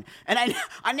porn. And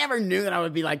I never knew that I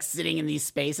would be like sitting in these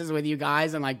spaces with you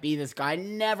guys and like be this guy.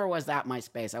 Never was that my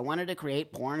space. I wanted to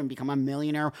create porn and become a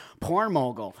millionaire porn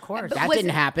mogul. Of course. That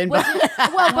didn't happen. But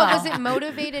was it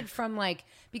motivated from like,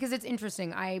 because it's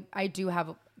interesting. I do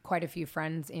have quite a few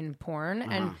friends in porn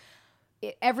and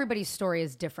everybody's story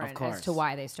is different as to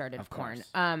why they started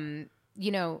porn.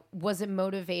 You know, was it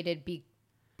motivated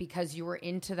because you were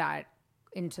into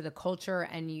the culture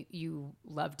and you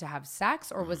love to have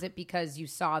sex, or was it because you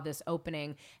saw this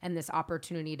opening and this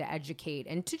opportunity to educate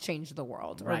and to change the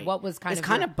world? Or what was It's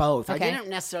kind of both. Okay. I didn't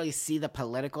necessarily see the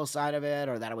political side of it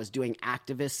or that I was doing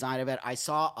activist side of it. I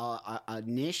saw a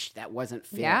niche that wasn't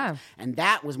filled. Yeah. And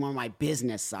that was more my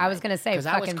business side. I was going to say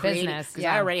fucking business. Because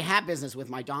I already had business with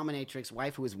my dominatrix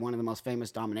wife, who was one of the most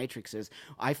famous dominatrixes.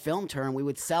 I filmed her and we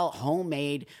would sell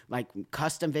homemade like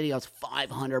custom videos,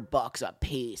 $500 a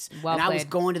piece. Well, and I was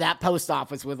going to that post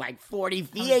office with like 40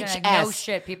 VHS. No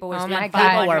shit, people were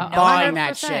people were buying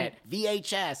that shit.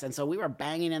 VHS. And so we were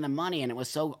banging in the money and it was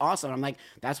so awesome. I'm like,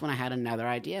 that's when I had another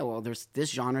idea. Well, this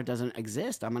genre doesn't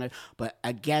exist. But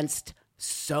against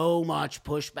so much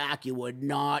pushback, you would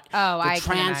not. The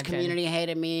trans community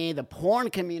hated me. The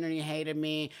porn community hated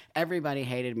me. Everybody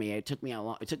hated me. It took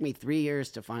me 3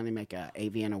 years to finally make a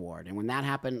AVN award, and when that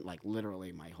happened, like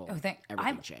literally, my whole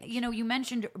everything changed. You know, you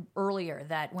mentioned earlier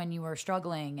that when you were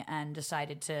struggling and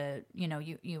decided to, you know,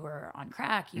 you were on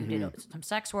crack. You did some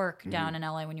sex work down in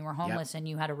LA when you were homeless, and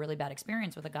you had a really bad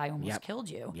experience with a guy who almost killed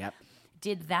you. Yep.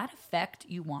 Did that affect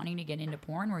you wanting to get into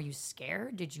porn? Were you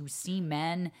scared? Did you see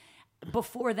men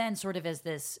before then sort of as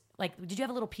this, like, did you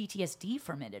have a little PTSD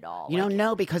from it at all? You know,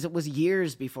 no, because it was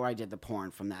years before I did the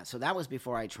porn from that. So that was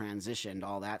before I transitioned,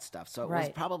 all that stuff. So it was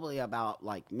probably about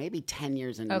like maybe 10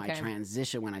 years into my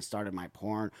transition when I started my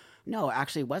porn. No,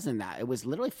 actually it wasn't that. It was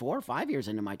literally 4 or 5 years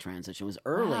into my transition. It was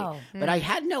early. Wow. But I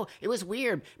had it was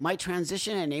weird. My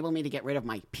transition enabled me to get rid of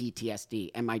my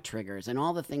PTSD and my triggers and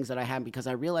all the things that I had, because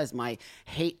I realized my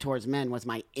hate towards men was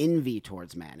my envy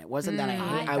towards men. It wasn't that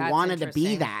I wanted to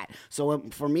be that. So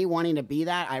for me wanting to be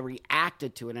that, I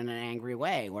reacted to it in an angry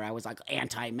way where I was like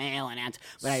anti-male and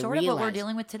but sort of what we're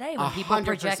dealing with today when people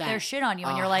project their shit on you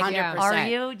and you're like, 100%. Are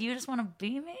you? Do you just want to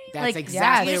be me? That's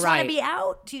exactly do you just right. want to be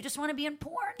out? Do you just want to be in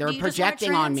porn? They're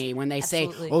projecting on me when they say,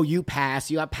 oh, you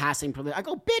pass, you have passing privilege. I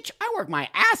go, bitch, I work my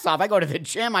ass off. I go to the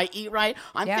gym, I eat right.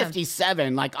 I'm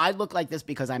 57. Like, I look like this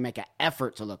because I make an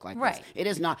effort to look like this. It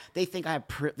is not, they think I have,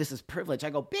 this is privilege. I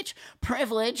go, bitch,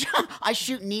 privilege? I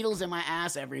shoot needles in my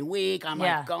ass every week. I'm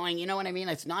like going, you know what I mean?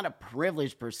 It's not a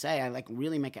privilege per se. I like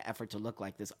really make an effort to look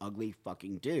like this ugly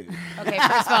fucking dude. Okay,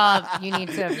 first of all, you need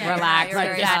to relax.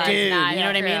 Like this dude, you know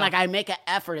what I mean? Like, I make an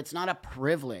effort. It's not a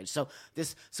privilege. So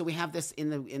we have this in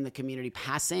the community.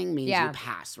 Passing means you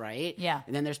pass, right? Yeah.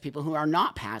 And then there's people who are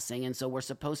not passing, and so we're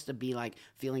supposed to be like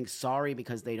feeling sorry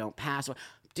because they don't pass.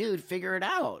 Dude, figure it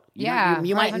out.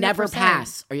 You might never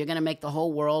pass, or you're going to make the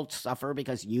whole world suffer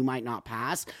because you might not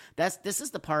pass. This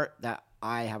is the part that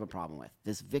I have a problem with,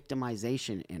 this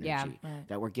victimization energy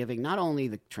that we're giving not only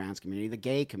the trans community, the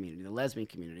gay community, the lesbian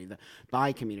community, the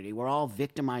bi community. We're all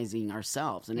victimizing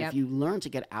ourselves. And if you learn to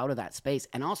get out of that space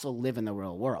and also live in the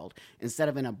real world instead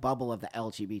of in a bubble of the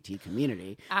LGBT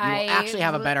community, you will actually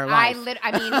have a better life.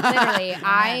 Literally,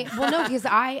 because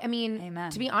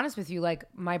to be honest with you, like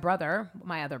my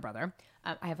other brother,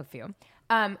 I have a few.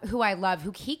 Who I love,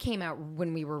 he came out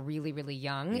when we were really, really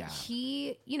young. Yeah.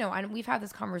 He, and we've had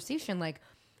this conversation, like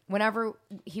whenever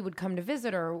he would come to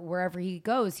visit or wherever he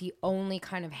goes, he only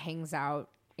kind of hangs out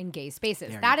in gay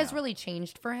spaces. That has really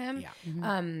changed for him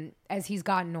as he's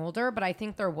gotten older. But I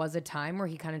think there was a time where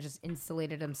he kind of just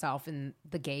insulated himself in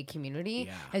the gay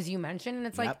community, as you mentioned. And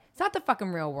it's like, it's not the fucking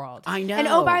real world. I know. And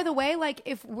oh, by the way, like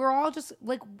if we're all just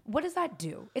like, what does that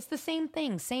do? It's the same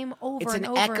thing, same over and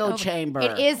over. It's an echo chamber.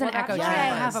 It is an echo chamber.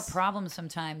 I have a problem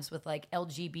sometimes with like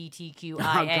LGBTQIA. Oh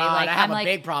God, like, I have a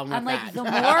big problem with that. I'm like, the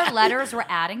more letters we're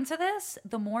adding to this,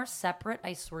 the more separate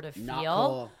I sort of feel. Not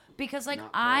cool. Because, like,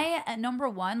 cool. number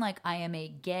one, like, I am a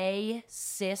gay,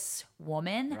 cis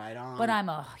woman, right on. But I'm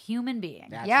a human being.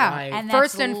 That's right. And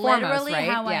first that's and foremost, literally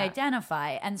how I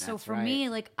identify. And so that's for me,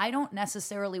 like, I don't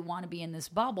necessarily want to be in this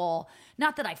bubble.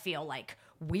 Not that I feel, like,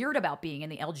 weird about being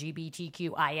in the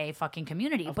LGBTQIA fucking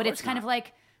community, but it's kind of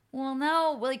like, well,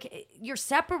 no, like, you're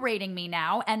separating me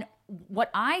now. And what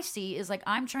I see is, like,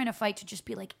 I'm trying to fight to just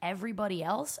be like everybody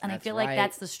else. And I feel like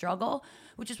that's the struggle,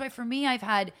 which is why for me, I've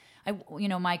had...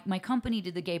 my company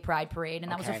did the Gay Pride Parade,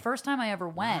 and that was the first time I ever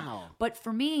went. Wow. But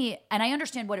for me, and I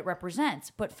understand what it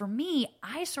represents, but for me,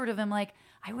 I sort of am like,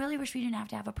 I really wish we didn't have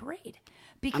to have a parade.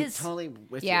 Because I'm totally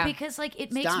with you. Because like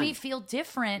it makes me feel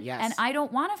different, and I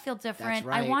don't want to feel different. That's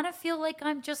right. I want to feel like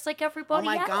I'm just like everybody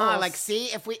else. Oh my God! Like,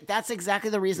 see, that's exactly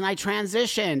the reason I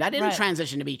transitioned. I didn't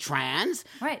transition to be trans.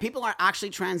 Right. People are actually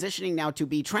transitioning now to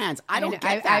be trans. I don't get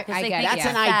that. I get that's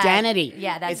an fat. identity.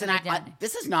 Yeah, that's an identity.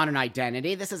 This is not an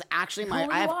identity. This is actually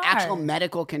I have actual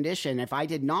medical condition. If I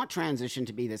did not transition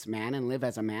to be this man and live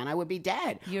as a man, I would be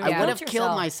dead. I would have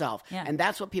killed myself. Yeah. And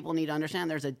that's what people need to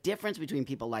understand. There's a difference between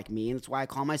people like me, and that's why I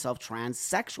call myself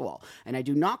transsexual, and I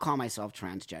do not call myself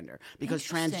transgender, because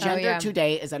transgender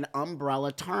today is an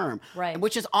umbrella term, right?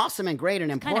 Which is awesome and great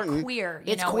and important. Kind of queer.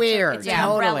 It's queer. It's totally. an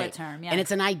umbrella term, and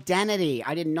it's an identity.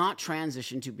 I did not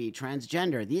transition to be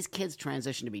transgender. These kids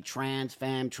transition to be trans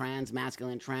femme, trans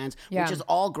masculine, trans, which is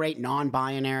all great,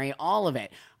 non-binary, all of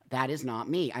it. That is not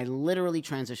me. I literally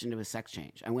transitioned to a sex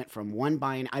change. I went from one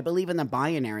binary. I believe in the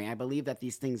binary. I believe that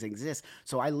these things exist.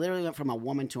 So I literally went from a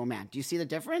woman to a man. Do you see the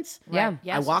difference? Yeah.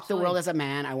 Yes, I walk the world as a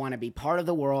man. I want to be part of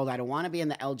the world. I don't want to be in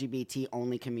the LGBT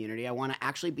only community. I want to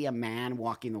actually be a man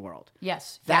walking the world.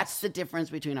 Yes. That's the difference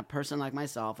between a person like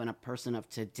myself and a person of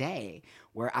today,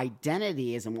 where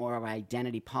identity is more of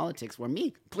identity politics, where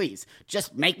please,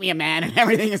 just make me a man and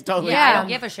everything is totally I don't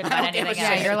give a shit about anything else.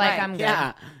 Yeah, you're like, I'm good.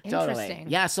 Yeah, totally. Interesting.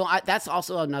 Yeah, so that's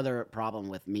also another problem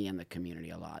with me and the community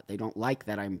a lot. They don't like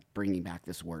that I'm bringing back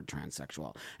this word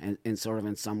transsexual and sort of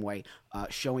in some way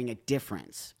showing a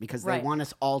difference, because they want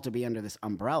us all to be under this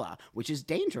umbrella, which is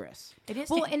dangerous. It is.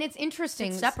 Well, and it's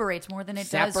interesting. It separates more than it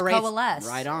does coalesce.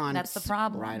 Right on. That's the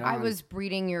problem. Right on. I was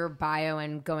reading your bio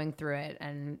and going through it,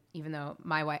 and even though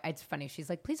my wife, it's funny, she's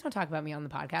like, please don't talk about me on the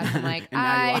podcast. I'm like,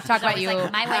 I talk about you.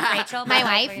 Like, my wife Rachel,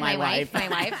 my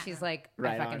wife. She's like,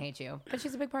 Right I fucking on. hate you, but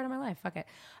she's a big part of my life. Fuck it.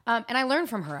 And I learn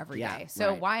from her every day.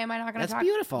 So why am I not going to talk? That's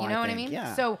beautiful. You know I what I think. mean?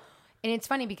 Yeah. So, and it's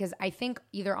funny because I think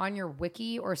either on your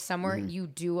wiki or somewhere you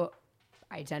do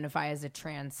identify as a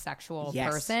transsexual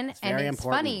person, it's and very it's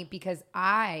important. funny because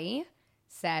I'm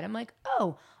like,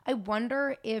 oh, I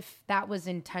wonder if that was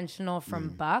intentional from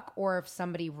Buck, or if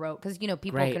somebody wrote, because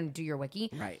people Right. can do your wiki,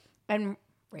 Right. and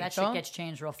That Rachel, shit gets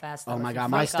changed real fast. Oh though, my if you God,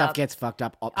 my fuck stuff up. gets fucked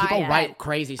up. People write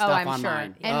crazy stuff I'm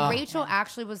online. sure. And Rachel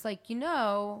actually was like,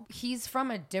 he's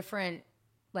from a different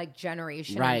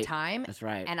generation and time. That's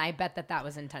right. And I bet that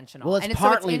was intentional. Well, it's and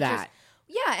partly interest- that.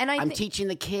 Yeah, and I'm teaching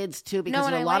the kids too, because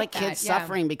and there's I a lot like of kids that, yeah.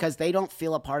 suffering because they don't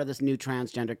feel a part of this new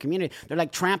transgender community. They're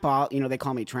like Trampaw, they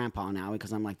call me Trampaw now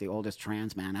because I'm like the oldest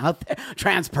trans man out there,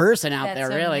 trans person out That's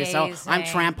there, really. So I'm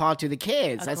amazing. Trampaw to the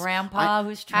kids. A grandpa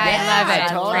who's trans. I love it.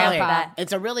 Totally. Grandpa.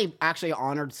 It's a really actually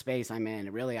honored space I'm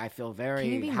in. Really, I feel very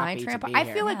Can you be my happy trampa? to be I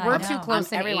here. feel like Yeah, we're I too know. close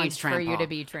in Everyone's age for you trampa. to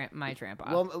be my trampa.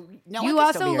 Well, no, you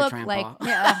I can still also be your look Trampaw. like.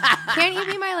 Can't you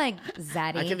be my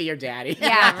zaddy? I can be your daddy.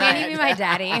 Yeah, can't you be my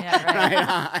daddy? Right on.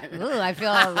 Ooh, I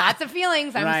feel lots of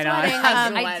feelings. I'm Right on. sweating.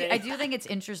 I'm I do think it's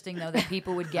interesting though that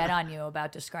people would get on you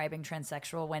about describing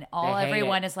transsexual when They hate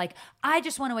everyone it. is like, I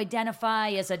just want to identify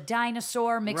as a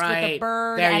dinosaur mixed with a Right.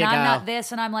 bird, There and you I'm go. not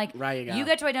this, and I'm like, Right, you go.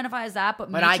 get to identify as that,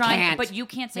 but I can't. but you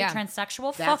can't say Yeah.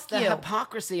 transsexual. That's Fuck the you.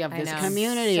 hypocrisy of this know.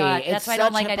 community. That's It's why I don't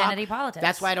such like identity politics.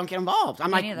 That's why I don't get involved. I'm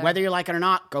Me like, neither. whether you like it or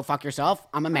not, go fuck yourself.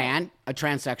 I'm a man, a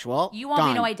transsexual. You want me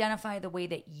to done. identify the way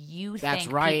that you That's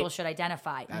think right. people should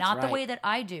identify, That's not the right. way that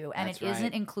I do. And That's it isn't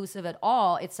right. inclusive at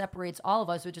all. It separates all of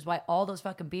us, which is why all those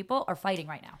fucking people are fighting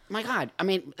right now. My God, I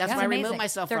mean, that's Yeah, why I it's removed amazing.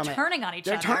 myself They're from it. turning on each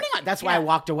They're other. turning on. That's why Yeah. I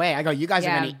walked away. I go, you guys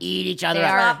Yeah. are going to eat each other They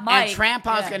up. are. And Mike.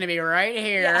 Trampaw's Yeah. going to be right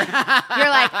here. You're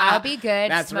like, I'll be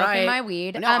good. That's smoking right. my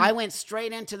weed. No, I went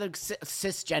straight into the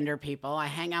cisgender people. I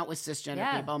hang out with cisgender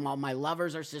Yeah. people. All my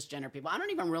lovers are cisgender people. I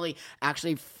don't even really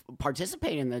actually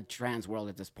participate in the trans world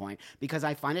at this point because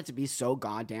I find it to be so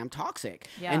goddamn toxic.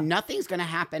 Yeah. And nothing's going to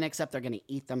happen except they're going to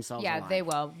eat themselves Yeah, alive. they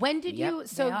will. When did Yep. you?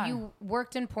 So They are. you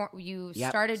worked in porn. You Yep.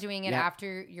 started doing it Yep.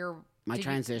 after your My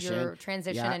transition. your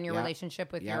transition Yep, and your yep.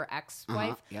 relationship with Yep. your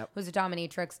ex-wife, Yep. who's a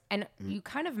dominatrix. And you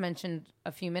kind of mentioned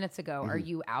a few minutes ago. Are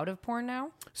you out of porn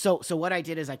now? So what I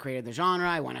did is I created the genre.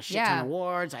 I won a shit ton Yeah. of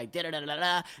awards. I did it,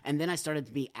 and then I started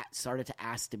to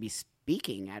ask to be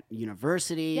speaking at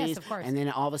universities. Yes, of course. And then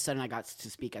all of a sudden I got to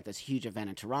speak at this huge event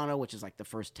in Toronto, which is like the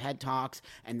first TED Talks.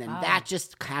 And then that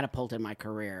just catapulted my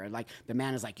career. Like the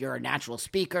man is like, you're a natural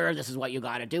speaker. This is what you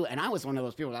got to do. And I was one of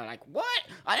those people that are like, what?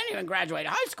 I didn't even graduate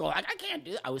high school. I can't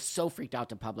do that. I was so freaked out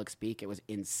to public speak. It was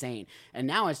insane. And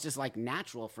now it's just like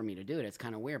natural for me to do it. It's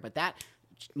kind of weird. But that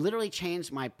literally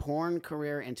changed my porn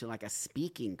career into like a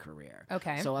speaking career.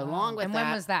 Okay. So along with And that.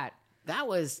 when was that? That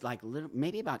was like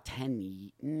maybe about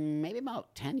 10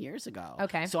 years ago.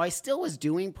 Okay. So I still was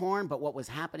doing porn, but what was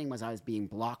happening was I was being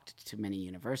blocked to many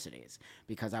universities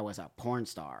because I was a porn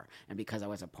star and because I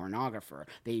was a pornographer.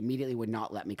 They immediately would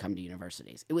not let me come to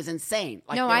universities. It was insane.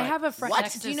 Like, no, I have a friend.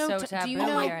 What? Do you know? So do you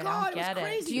taboo know? here. Oh my God, I don't it was get it.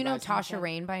 crazy. Do you know Tasha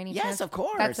Rain by any chance? Yes, of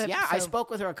course. I So- spoke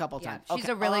with her a couple Yeah, times. she's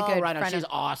Okay. a really good right on. friend. She's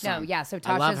awesome. No, yeah. So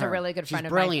I love Tasha's a her. really good friend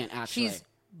She's of mine. brilliant, actually. She's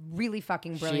really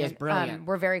fucking brilliant. She is brilliant.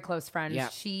 We're very close friends. Yeah.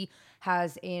 She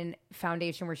has a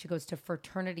foundation where she goes to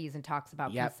fraternities and talks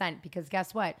about Yep. consent. Because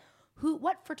guess what?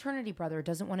 What fraternity brother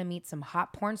doesn't want to meet some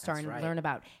hot porn star and right. learn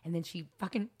about? And then she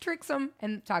fucking tricks him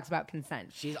and talks about consent.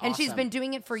 She's and she's awesome. been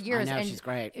doing it for years. I know, and she's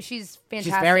great. She's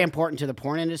fantastic. She's very important to the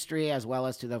porn industry as well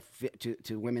as to the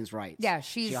to women's rights. Yeah,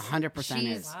 she 100%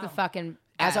 she's is. the fucking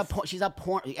As best. she's a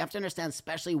porn. You have to understand,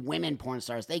 especially women porn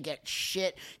stars, they get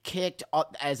shit kicked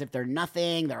as if they're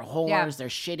nothing. They're whores. Yeah. They're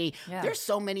shitty. Yeah. There's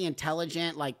so many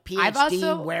intelligent, like I've PhD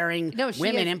also- wearing No, she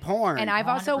women is- in porn. And I've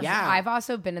also 100%. I've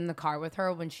also been in the car with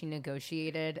her when she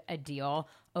negotiated a deal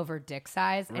over dick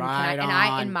size. And Right and I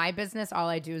on. in my business, all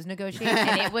I do is negotiate,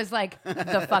 and it was like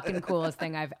the fucking coolest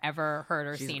thing I've ever heard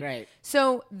or She's seen. great.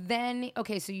 So then,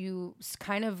 okay, so you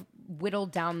kind of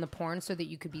whittled down the porn so that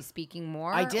you could be speaking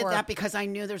more. I did or- that because I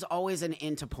knew there's always an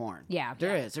into porn. Yeah.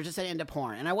 There is. There's just an into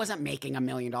porn. And I wasn't making $1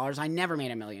 million. I never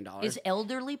made $1 million. Is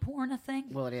elderly porn a thing?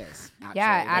 Well, it is. Actually.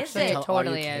 Yeah, That's actually, it it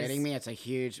totally Are you is. kidding me? It's a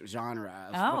huge genre.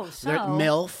 Oh, so-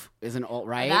 MILF is an old,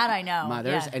 right? That I know,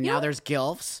 Mothers. yeah. And now there's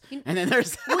GILFs. And then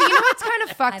there's... Well, you know what's kind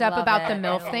of fucked I up love about it. the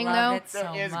MILF I thing, love though? it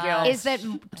so There is much. guilt. Is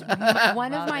that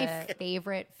one of Love my it.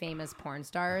 favorite famous porn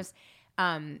stars?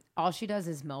 All she does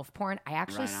is MILF porn. I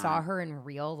actually Right saw on. her in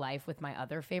real life with my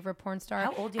other favorite porn star.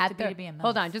 How old do you have at to be the- to be a MILF?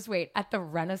 Hold on, just wait. At the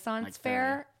Renaissance Like 30.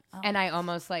 Fair. And I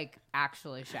almost like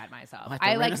actually shat myself. At the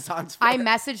I Renaissance I Fair?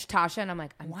 messaged Tasha and I'm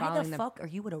like, I'm Why following the them. fuck are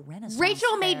you at a Renaissance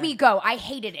Rachel made fair? me go. I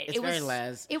hated it. It's it was very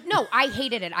Les. No, I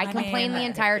hated it. I complained the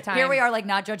entire time. Here we are, like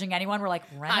not judging anyone. We're like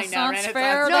Renaissance Renaissance fair.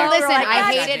 Fair. No, We're listen, like, I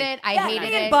 "That's- hated it. I yeah, hated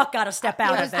me and it. Buck got to step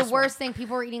out. It was of this the worst thing.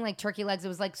 People were eating like turkey legs. It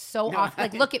was like so off.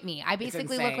 Like, look at me. I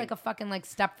basically look insane. like a fucking like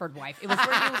Stepford wife. It was Were you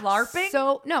LARPing?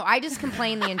 So no, I just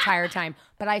complained the entire time.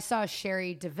 But I saw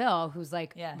Sherry DeVille, who's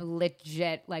like Yeah.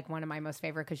 legit like one of my most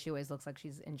favorite because she always looks like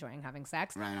she's enjoying having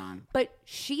sex. Right on. But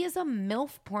she is a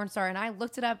MILF porn star, and I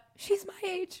looked it up. She's my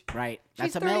age. Right.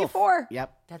 She's That's a MILF. 34.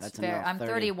 Yep. That's a fair. MILF, I'm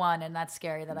 30. 31, and that's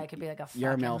scary that I could be like a fucking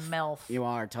You're a MILF. MILF. You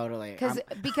are, totally.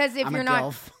 Because if I'm you're a not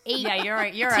gilf. 18, Yeah, you're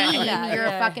right. You're you're right.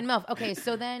 Yeah, a fucking MILF. Okay,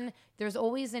 so then there's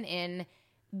always an in.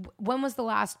 When was the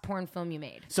last porn film you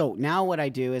made? So now what I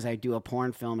do is I do a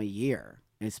porn film a year,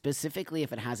 and specifically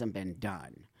if it hasn't been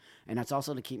done. And that's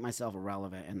also to keep myself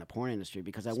relevant in the porn industry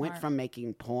because I went from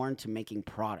making porn to making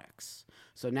products.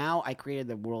 So now I created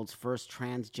the world's first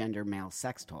transgender male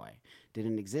sex toy.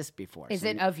 Didn't exist before. Is So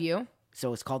it of you?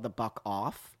 So it's called the Buck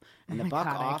Off. And the my Buck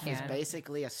God, I Off is can't.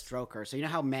 basically a stroker. So you know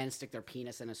how men stick their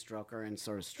penis in a stroker and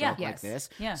sort of stroke Yeah. like Yes. this?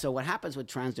 Yeah. So what happens with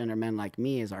transgender men like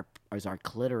me is our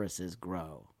clitorises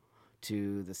grow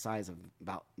to the size of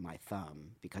about my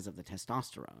thumb because of the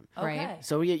testosterone. Right. Okay.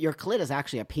 So your clit is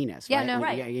actually a penis, Yeah, right? no.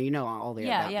 Right. Yeah, you know all the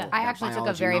Yeah, about yeah. the- I the actually took a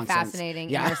biology very nonsense. fascinating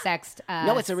Yeah. intersexed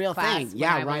No, it's a real class thing. when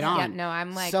Yeah, I right was- on. Yeah, no,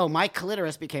 I'm like, So my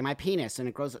clitoris became my penis, and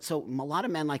it grows. So a lot of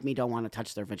men like me don't want to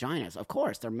touch their vaginas. Of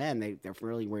course, they're men; they're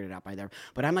really weirded out by their.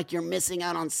 But I'm like, you're missing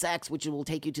out on sex, which will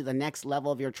take you to the next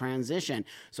level of your transition.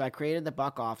 So I created the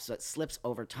Buck Off, so it slips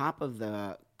over top of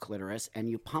the clitoris, and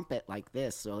you pump it like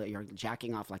this, so that you're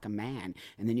jacking off like a man,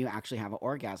 and then you actually have an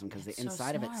orgasm because the so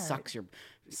inside of it smart.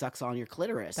 sucks on your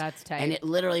clitoris. That's tight. And it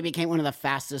literally became one of the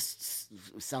fastest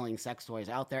selling sex toys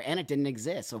out there, and it didn't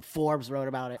exist. So Forbes wrote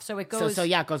about it. So it goes- So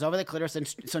yeah, it goes over the clitoris, and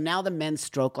so now the men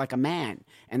stroke like a man,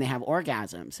 and they have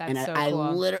orgasms. That's and so I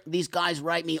cool. these guys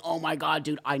write me, "Oh my god,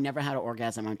 dude, I never had an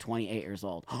orgasm. I'm 28 years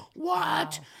old."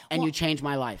 What? And you changed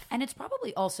my life. And it's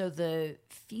probably also the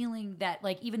feeling that,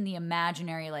 like, even the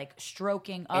imaginary, like,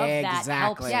 stroking of that helps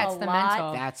Exactly. Yeah, a it's the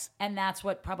lot. mental. And that's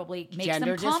what probably makes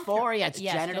Gender them comfortable. dysphoria. It's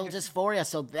Yes, genital gender- dysphoria.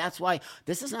 So that's why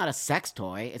this is not a sex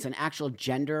toy. It's an actual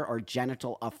gender or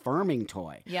genital affirming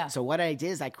toy. Yeah. So what I did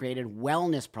is I created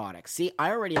wellness products. See,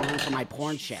 I already learned from my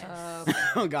porn shit.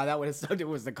 Oh god, that would have so it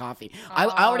was the coffee. I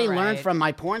already learned right. from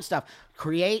my porn stuff.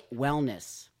 Create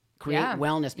wellness. create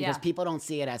wellness because people don't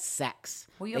see it as sex.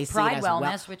 Well, you have They see it Pride as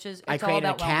Wellness, which is I it's all created a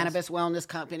about wellness. cannabis wellness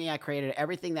company. I created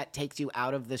everything that takes you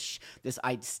out of this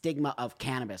stigma of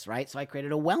cannabis, right? So I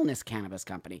created a wellness cannabis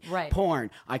company. Right.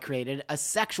 Porn. I created a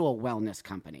sexual wellness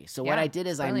company. So what I did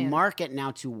is I market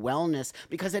now to wellness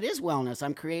because it is wellness.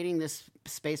 I'm creating this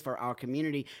space for our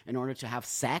community in order to have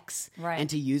sex and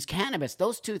to use cannabis.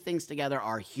 Those two things together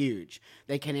are huge.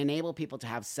 They can enable people to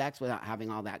have sex without having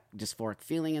all that dysphoric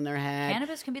feeling in their head.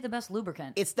 Cannabis can be the best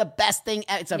lubricant. It's the best thing.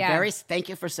 It's a very. Thank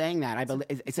you for saying that. I believe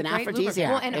it's an aphrodisiac.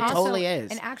 Well, and it also, totally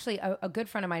is. And actually, a good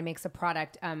friend of mine makes a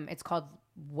product. It's called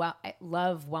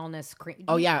Love Wellness Cream.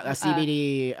 Oh yeah, a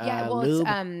CBD lube.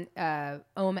 It's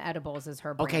Om Edibles is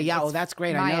her brand. Okay, yeah, It's that's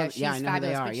great. Maya, I know. she's Yeah, I know who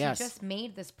fabulous, they are. But Yes. she just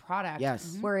made this product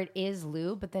Yes. where it is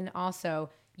lube, but then also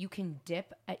you can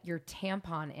dip at your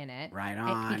tampon in it. Right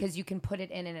on. Because you can put it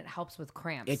in and it helps with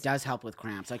cramps. It does help with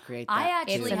cramps. I create that. I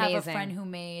actually It's have a amazing. friend who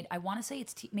made. I want to say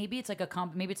it's maybe it's like a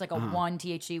maybe it's like a 1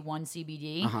 THC, 1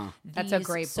 CBD. That's a These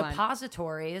great blend.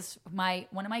 suppositories.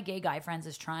 One of my gay guy friends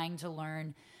is trying to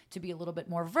learn to be a little bit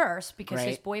more versed because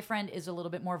his Great. boyfriend is a little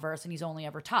bit more versed and he's only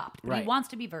ever topped. But he Right. wants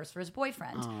to be versed for his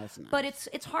boyfriend. Oh, that's nice. But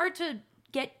it's hard to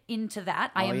get into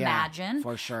that. I Oh, yeah, imagine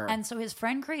for sure. And so his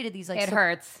friend created these like It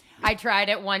hurts. I tried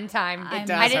it one time. It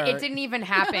does It hurt. didn't even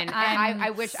happen. I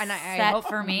wish, and I set hope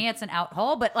for me it's an out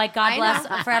hole, but like God I bless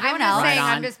know. for everyone I'm just else. saying, Right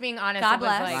I'm on. just being honest. God it was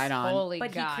bless. like, Right on. holy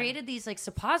But God. he created these like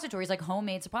suppositories, like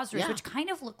homemade suppositories, Yeah. which kind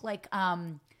of look like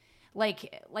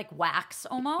like wax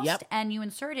almost. Yep. And you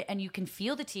insert it and you can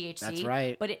feel the THC. That's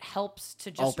right. But it helps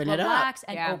to just Open it up. relax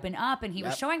and Yeah. open up. And he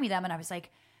was Yep. showing me them and I was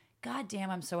like, God damn,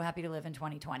 I'm so happy to live in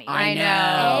 2020. I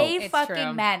know. A It's fucking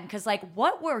true. men, because like,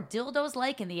 what were dildos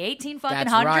like in the 18 fucking That's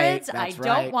hundreds? right. I That's don't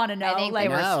right. want to know. I think like,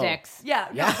 they were No. sticks. yeah,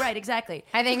 Yeah. no, right, exactly.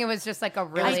 I think it was just like a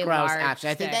It's really gross, large actually.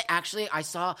 I think stick. that actually I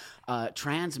saw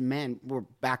trans men were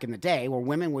back in the day where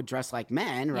women would dress like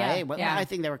men, right? Yeah, Well, yeah. I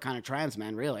think they were kind of trans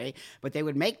men, really. But they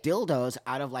would make dildos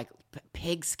out of like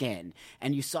pig skin,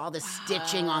 and you saw the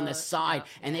stitching on the side,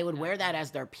 and they would wear that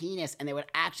as their penis, and they would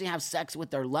actually have sex with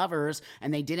their lovers,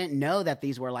 and they didn't know that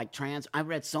these were like trans. I've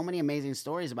read so many amazing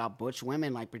stories about butch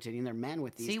women like pretending they're men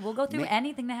with these. See, we'll go through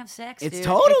anything to have sex. It's dude.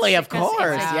 totally, It's of because it's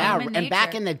course, like yeah. human And back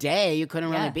nature. in the day, you couldn't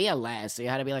really Yeah. be a les, so you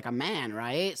had to be like a man,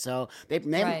 right? So they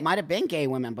Right. might have been gay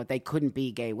women, but they couldn't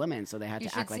be gay women, so they had You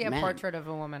to should act see like a men. portrait of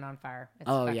a woman on fire. It's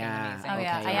Oh, fucking yeah. amazing. Oh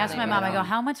yeah, Okay, I yeah, asked my right mom. I go, on.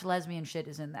 how much lesbian shit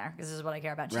is in there? Because this is what I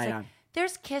care about. She's Right like, on.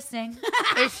 there's kissing.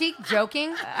 Is she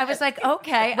joking? I was like,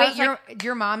 okay. I Wait, was like,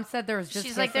 your mom said there was just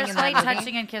she's like, kissing there's in that light movie?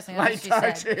 touching and kissing. That's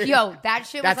what she said. Yo, that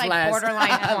shit was That's like Les.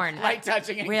 borderline porn. Light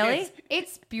touching. and Really? kiss.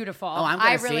 It's beautiful. Oh, I'm gonna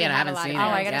I see really it. I had a haven't lot seen of it. fun.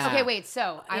 Oh, I gotta Okay, see it. wait.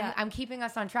 So Yeah. I'm keeping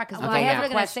us on track because Okay, we're yeah. never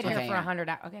gonna sit Question. here Okay, for yeah. 100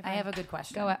 hours. Okay, I fine. have a good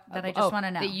question Go that I just want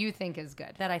to know. that you think is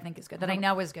good. That I think is good. That I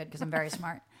know is good because I'm very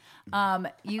smart.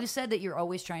 You said that you're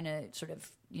always trying to sort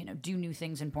of, do new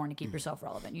things in porn to keep yourself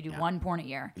relevant. You do one porn a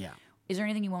year. Yeah. Is there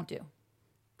anything you won't do?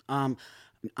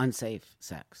 Unsafe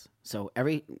sex. So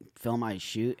every film I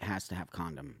shoot has to have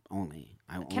condom only.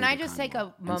 Can I just take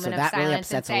a moment of that silence really and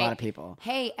upsets say, a lot of people.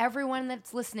 Hey, everyone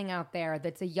that's listening out there,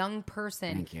 that's a young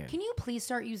person, Thank you. can you please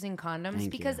start using condoms?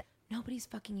 Thank because you. nobody's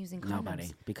fucking using condoms.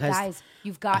 Nobody. Because- guys,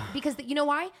 you've got you know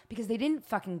why? Because they didn't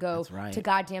fucking go That's right. to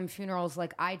goddamn funerals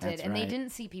like I did, That's and they right. didn't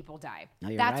see people die. No,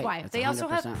 you're That's right. why. That's They also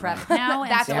have 100% PrEP right. now.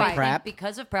 and That's so why. I think PrEP.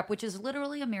 because of PrEP, which is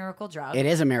literally a miracle drug. It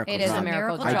is a miracle. It is a drug.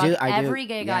 miracle drug. drug. I do. Every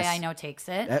gay guy yes. I know takes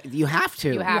it. You have to.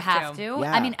 You You have have to. to.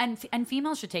 Yeah. I mean, and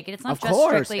females should take it. It's not Of just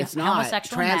course, strictly it's not.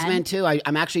 homosexual Trans men men. too.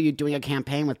 I'm actually doing a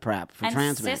campaign with PrEP for And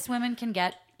trans men. cis women can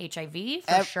get HIV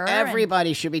for sure. and-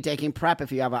 Everybody should be taking PrEP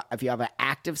if you have an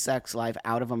active sex life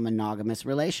out of a monogamous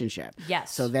relationship.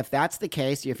 Yes. So if that's the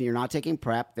case, if you're not taking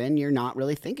PrEP, then you're not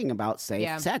really thinking about safe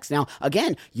Yeah. sex. Now,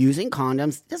 again, using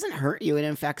condoms doesn't hurt you. It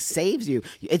in fact saves you.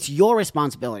 It's your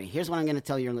responsibility. Here's what I'm going to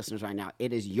tell your listeners right now.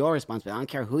 It is your responsibility. I don't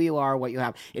care who you are, what you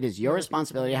have. It is your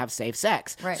responsibility to have safe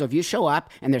sex. Right. So if you show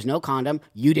up and there's no condom,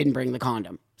 you didn't bring the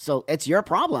condom. So it's your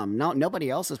problem. Nobody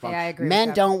else's problem. Yeah, I agree with Men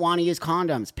that. don't want to use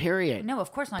condoms. Period. No,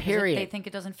 of course not. 'Cause Period. They think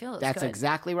it doesn't feel as That's good.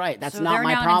 exactly right. That's so not they're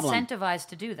my now problem. incentivized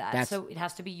to do that. That's- So it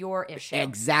has to be your issue.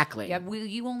 Exactly. Yeah. Will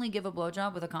you only give a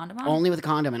blowjob with a condom on? Only with a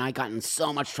condom, and I got in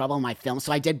so much trouble in my film.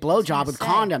 So I did blowjob with say.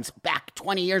 condoms back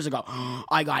 20 years ago.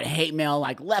 I got hate mail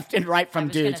like left and right from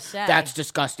was gonna dudes. say. That's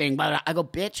disgusting. But I go,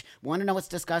 bitch, want to know what's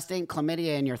disgusting?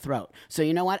 Chlamydia in your throat. So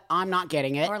you know what? I'm not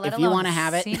getting it. Or let If you alone want to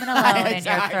have it, semen alone in your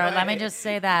Exactly. throat. Let me just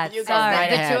say that. You go Sorry. right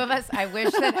the ahead. two of us, I wish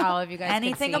that all of you guys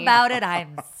Anything could see. about it,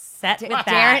 I'm set with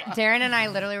that. Darren and I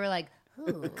literally were like,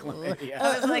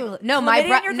 I was like, no, my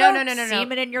chlamydia in your throat, no.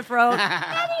 semen in your throat.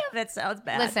 That sounds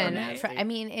bad. Listen, I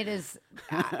mean, it is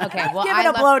okay. Well, Give it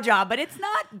a blowjob, but it's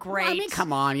not great. I mean,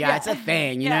 come on, it's a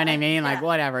thing. You know what I mean? Like,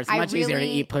 whatever. It's much easier to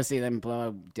eat pussy than blow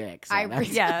a dick. So I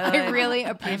really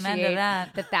appreciate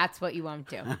that. That's what you won't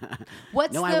do.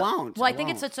 I won't. Well, I think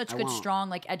it's such good, strong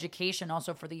like education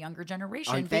also for the younger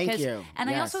generation. Thank you. And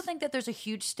I also think that there's a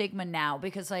huge stigma now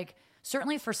because like.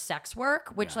 Certainly for sex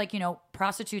work, which like, you know,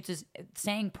 prostitutes is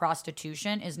saying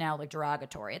prostitution is now like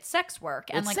derogatory. It's sex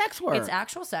work. And it's like sex work. It's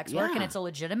actual sex work and it's a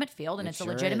legitimate field and it's a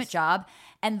legitimate is. job.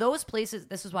 And those places,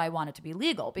 this is why I want it to be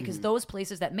legal because those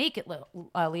places that make it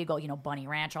legal, you know, Bunny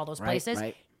Ranch, all those places,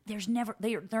 there's never,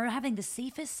 they're having the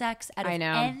safest sex out of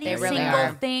any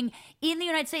single thing in the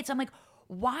United States. I'm like,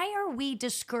 why are we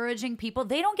discouraging people?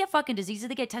 They don't get fucking diseases.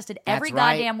 They get tested every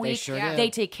goddamn week. They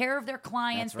take care of their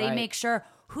clients. They make sure.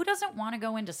 Who doesn't want to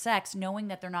go into sex knowing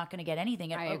that they're not going to get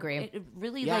anything? I agree. It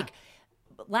really like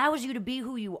allows you to be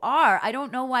who you are. I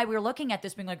don't know why we're looking at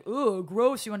this being like, oh,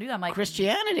 gross. You want to do that? I'm like,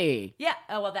 Christianity. Yeah.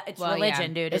 Oh, well, it's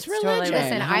religion, dude. It's religion. Totally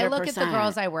Listen, 100%. I look at the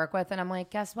girls I work with and I'm like,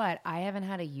 guess what? I haven't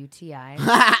had a UTI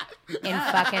in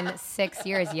fucking 6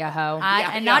 years, yo-ho.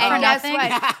 And not for nothing.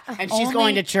 And she's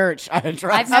going to church. I've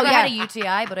never had a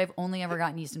UTI, but I've only ever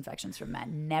gotten yeast infections from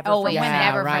men. Never from women.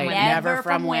 Never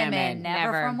from women.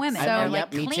 Never from women. So, they're like,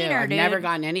 like me cleaner, too. I've dude. never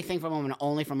gotten anything from a woman,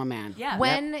 only from a man. Yeah.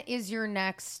 When is your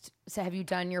next? So have you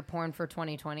done your porn for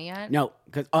 2020 yet? No,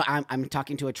 because I'm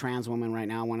talking to a trans woman right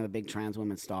now, one of the big trans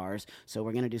women stars. So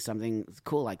we're gonna do something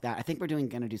cool like that. I think we're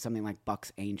gonna do something like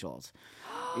Buck's Angels,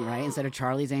 right? Instead of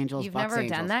Charlie's Angels. You've Buck's never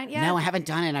Angels. done that yet? No, I haven't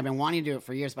done it. I've been wanting to do it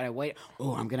for years, but I wait.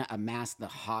 Oh, I'm gonna amass the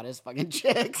hottest fucking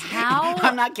chicks. How?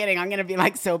 I'm not kidding. I'm gonna be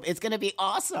like it's gonna be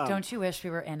awesome. Don't you wish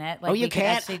we were in it? Like, You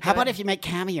can't. How about if if you make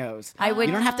cameos? I would.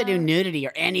 You don't have to do nudity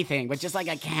or anything, but just like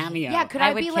a cameo. Yeah, could I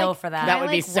I would be kill like, for that. can That I, would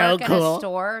be like, so work cool. At a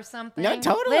store or something? No,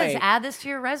 totally. Liz, add this to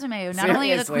your resume. Not only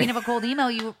are you the Seriously. queen of a cold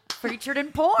email, you featured in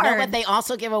porn. No, but they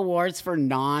also give awards for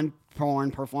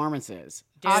non-porn performances.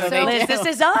 Also, Liz, this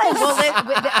is us. Well,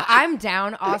 I'm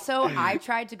down. Also, I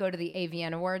tried to go to the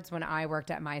AVN Awards when I worked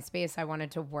at MySpace. I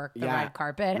wanted to work the red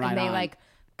carpet, right and they on. like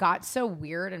got so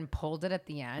weird and pulled it at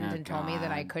the end and told me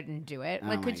that I couldn't do it.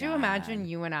 Like, could you imagine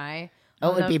you and I?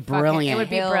 Oh, it'd be brilliant. It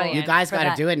would be brilliant. You guys for got to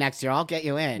that. do it next year. I'll get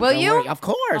you in. Will Don't you? worry. Of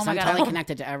course. Oh my I'm God. totally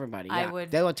connected to everybody. I Yeah. would.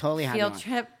 They will totally have you Field on.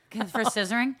 trip for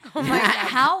scissoring. Oh my God.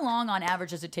 How long on average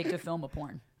does it take to film a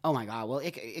porn? Oh my God. Well,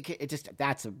 it just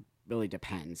really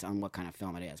depends on what kind of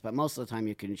film it is. But most of the time,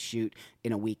 you can shoot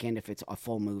in a weekend if it's a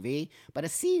full movie. But a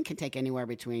scene can take anywhere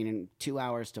between 2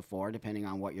 hours to 4, depending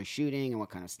on what you're shooting and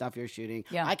what kind of stuff you're shooting.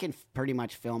 Yeah. I can pretty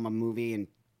much film a movie in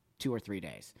 2 or 3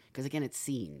 days because again, it's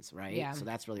scenes, right? Yeah. So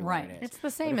that's really Right. what it is. It's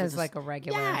the same But if as like a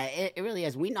regular. Yeah, it really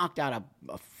is. We knocked out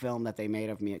a film that they made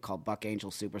of me called Buck Angel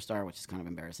Superstar, which is kind of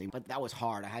embarrassing. But that was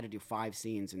hard. I had to do 5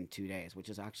 scenes in 2 days, which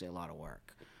is actually a lot of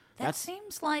work. That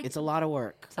seems like It's a lot of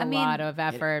work. It's a lot of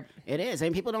effort. It is.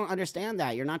 And people don't understand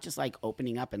that. You're not just like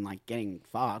opening up and like getting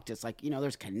fucked. It's like,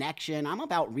 there's connection. I'm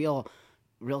about real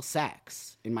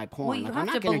sex in my porn. Well, you like, have I'm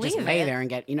to not going to just believe lay it. there and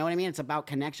get, you know what I mean? It's about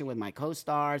connection with my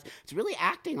co-stars. It's really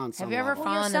acting on some Have you ever level.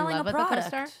 fallen in selling love a with a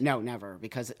product. co-star? No, never,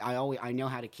 because I know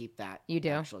how to keep that. You do?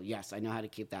 Actually, yes, I know how to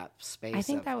keep that space. I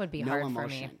think of that would be no hard for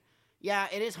emotion. me. Yeah,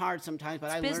 it is hard sometimes,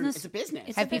 but I learned business. it's a business.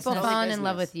 It's Have a people business. fallen in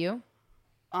love Business. with you?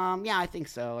 Yeah, I think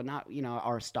so. Not,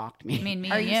 or stalked me. I mean,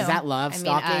 me Are and you- you. Is that love? I mean,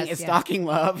 Stalking us, is yeah. stalking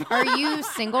love. Are you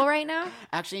single right now?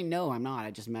 Actually, no, I'm not.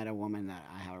 I just met a woman that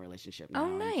I have a relationship now. Oh,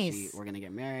 and nice. we're gonna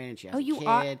get married, and she has Oh, a you kid.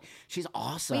 are- She's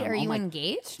awesome. Wait, are Oh you my-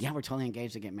 engaged? Yeah, we're totally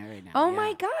engaged to get married now. Oh Yeah,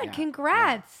 my God! yeah,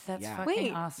 Congrats. That's Yeah. fucking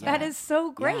Wait, awesome. that is so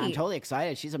Yeah, great. I'm totally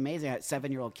excited. She's amazing. I have a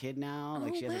 7-year-old kid now.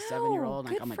 Like Oh, she has a wow. 7-year-old.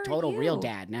 Like Good I'm a for total real you.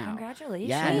 dad now. Congratulations.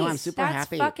 Yeah, no, I'm Jeez, super that's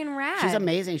happy. fucking rad. She's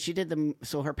amazing. She did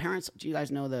so her parents, do you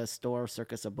guys know the store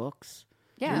Circus of Books?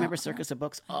 Do Yeah. you remember Circus of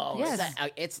Books? Oh, Yes.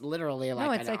 it's literally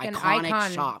like it's an like an iconic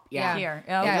icon. shop. Yeah. Here.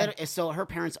 Yeah. Okay. So her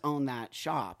parents own that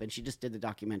shop, and she just did the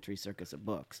documentary Circus of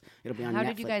Books. It'll be on How Netflix.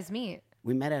 did you guys meet?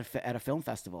 We met at a film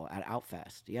festival at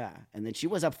Outfest, yeah. And then she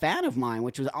was a fan of mine,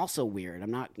 which was also weird.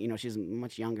 I'm not, she's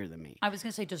much younger than me. I was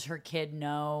gonna say, does her kid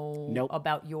know Nope.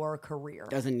 about your career?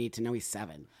 Doesn't need to know he's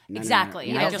 7. No,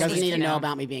 Exactly. No. I No, just doesn't need need to to know know.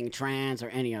 about me being trans or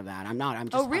any of that. I'm not. I'm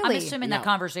just. Oh, really? I'm assuming No. that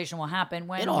conversation will happen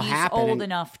when It'll he's happen, old and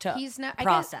enough to He's not- I guess-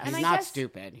 process. and He's I not guess-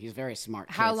 stupid. He's very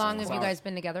smart. How kid, long so- have you guys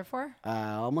been together for?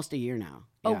 Almost a year now.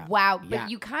 Oh Yeah. wow! But Yeah.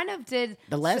 you kind of did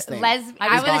The les thing. I was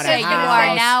got going to say it. you Hi.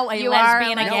 are now a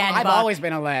lesbian No, again. I've Buck. always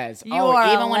been a les. You are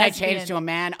even a when I lesbian. changed to a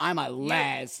man, I'm a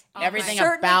les. Everything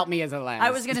Certainly- about me is a les. I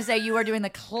was going to say you are doing the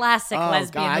classic Oh,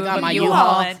 lesbian God, I move got of my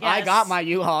U-Haul. U-Haul. I got my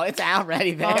U-Haul. It's out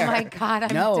ready there. Oh my God,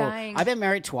 I'm no, dying. I've been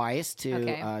married twice to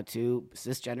Okay. two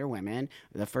cisgender women.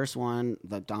 The first one,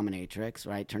 the dominatrix,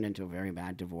 right, turned into a very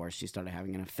bad divorce. She started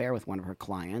having an affair with one of her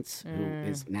clients, who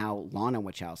is now Lana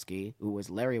Wachowski, who was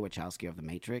Larry Wachowski of The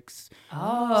Matrix. Oh.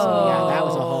 So yeah, that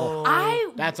was a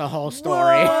whole. That's a whole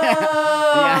story.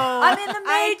 I'm in the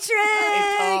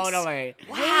Matrix. Totally.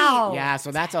 Wow. Yeah,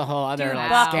 so that's a whole other Dude, like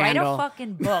Buck, write scandal. a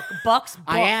fucking book. Buck's book.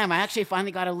 I am. I actually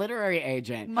finally got a literary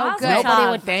agent. Mazel good. tov.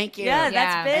 Nobody would thank you. Yeah, Yeah.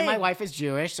 that's big. And my wife is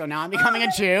Jewish, so now I'm becoming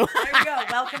a Jew. There you go.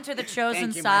 Welcome to the chosen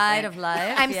Thank you, my side friend. of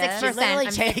life. I'm Yes. 6%. She literally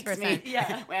I'm takes 6%. me.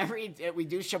 Yeah. We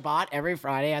do Shabbat every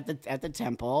Friday at the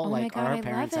temple, my like God, our I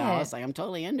parents' love it. house. Like I'm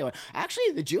totally into it.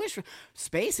 Actually, the Jewish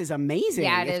space is amazing.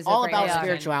 Yeah, it it's is a all great about religion.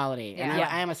 spirituality, and Yeah.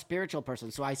 I am a spiritual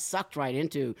person, so I sucked right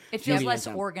into. It feels less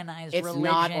Judaism. organized. It's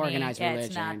not religion-y. organized Yeah, religion.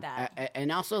 It's not that.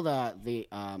 And also the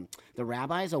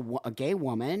rabbi is a gay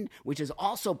woman, which is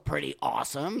also pretty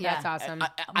awesome. Yeah. That's awesome.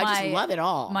 I just love it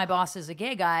all. My boss is a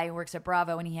gay guy who works at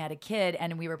Bravo, and he had a kid,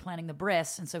 and we were planning the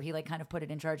bris, and so he like kind of put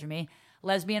it in charge of me.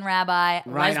 Lesbian rabbi,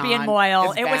 Right lesbian on.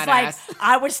 moil. It's It was like badass.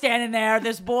 I was standing there.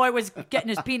 This boy was getting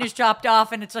his penis chopped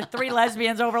off, and it's like 3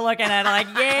 lesbians overlooking it. Like,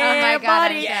 yeah, my God,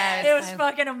 buddy. yes. It was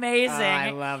fucking amazing.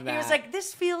 I love He was that. like,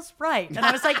 "This feels right," and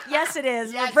I was like, "Yes, it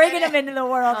is. Yes, We're bringing it him into the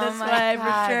world Oh this my way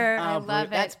God. for sure." I love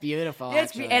it. That's beautiful.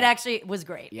 It actually was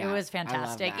great. Yeah, it was I love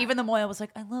fantastic. that. Even the Moyle was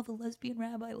like, "I love a lesbian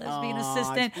rabbi, lesbian Aw,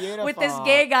 assistant it's with this beautiful.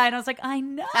 gay guy," and I was like, "I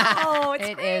know, it's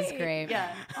It is great.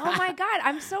 Yeah, Oh my God,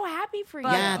 I'm so happy for you.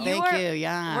 Yeah, You thank are- you.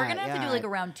 Yeah, we're gonna have to do yeah. like a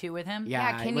round 2 with him.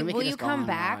 Yeah, can when you- we will can you just go come on and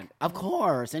back? on. Of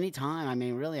course, anytime. I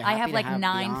mean, really. I happy have to like have you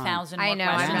on. 9,000 I more know,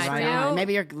 I'm questions not for sure. you. And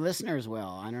maybe your listeners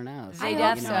will. I don't know. They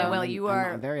definitely will. I'm- You I'm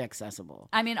are- very accessible.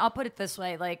 I mean, I'll put it this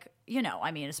way, like,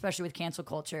 I mean, especially with cancel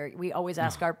culture, we always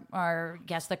ask our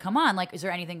guests that come on, like, is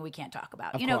there anything we can't talk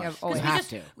about? Of You know, course. 'cause You we have just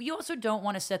to. we also don't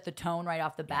want to set the tone right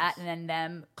off the bat and then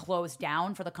them close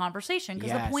down for the conversation,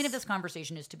 because the point of Yes. this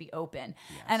conversation is to be open.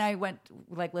 And I went,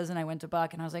 like Liz and I went to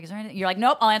Buck, and I was like, is there anything? You're like,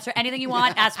 nope, I'll answer anything you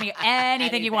want. Ask me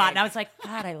anything you want. And I was like,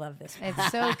 God, I love this.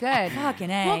 It's so good. Fucking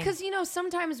A. Well, because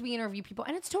sometimes we interview people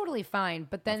and it's totally fine,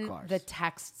 but then course. the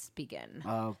texts begin.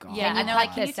 Oh God. Yeah, Can you and they're cut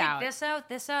like, can you this take out?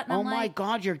 this out? And Oh I'm my like,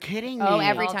 God, you're kidding me. Oh,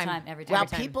 every all time. time. Well,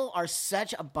 time. people are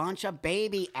such a bunch of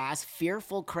baby ass,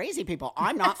 fearful, crazy people.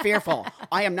 I'm not fearful.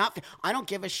 I am not. I don't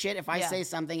give a shit if I Yeah. say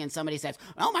something and somebody says,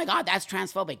 "Oh my God, that's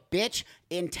transphobic." Bitch,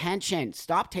 intention.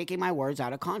 Stop taking my words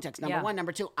out of context. Number Yeah. one.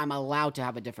 Number two, I'm allowed to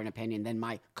have a different opinion than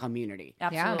my community.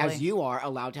 Absolutely. As you are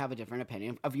allowed to have a different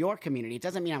opinion of your community. It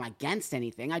doesn't mean I'm against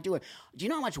anything. I do it. Do you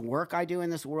know how much work I do in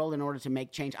this world in order to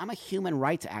make change? I'm a human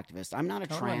rights activist. I'm not a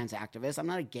trans activist. I'm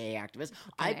not a gay activist.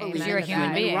 I believe You're a in human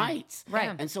human being. rights.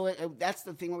 Right. And so that's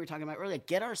the thing we were talking about earlier.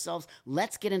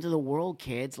 Let's get into the world,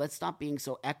 kids. Let's stop being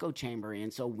so echo chambery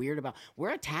and so weird about.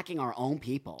 We're attacking our own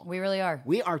people. we really are.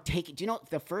 We are taking. Do you know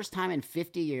the first time in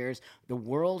 50 years the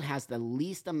world has the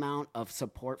least amount of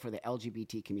support for the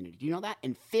LGBT community? Do you know that?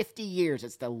 In 50 years,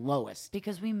 it's the lowest.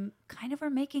 Because we kind of are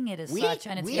making it as such,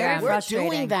 and it's we're very frustrating.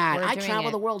 doing that. We're I doing travel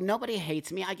it. the world. Nobody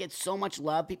hates me. I get so much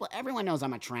love. Everyone knows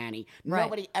I'm a tranny. Right.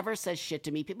 Nobody ever says shit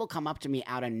to me. People come up to me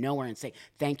out of nowhere and say,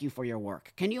 "Thank you for your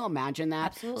work." Can you imagine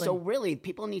that? Absolutely. So really,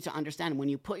 people need to understand when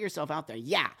you put yourself out there,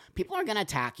 yeah, people are going to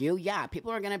attack you. Yeah,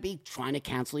 people are going to be trying to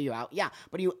cancel you out. Yeah,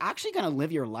 but are you actually going to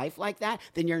live your life like that?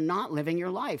 Then you're not living your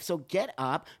life. So get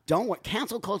up. Don't worry.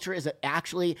 Cancel culture is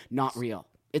actually not real.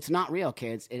 It's not real,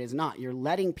 kids. It is not. You're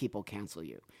letting people cancel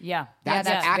you. Yeah. That's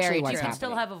that's actually very what's You true. can happening.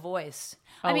 still have a voice.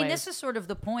 I mean, Always. this is sort of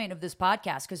the point of this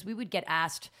podcast, because we would get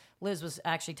asked. Liz was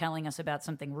actually telling us about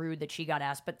something rude that she got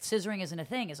asked, but scissoring isn't a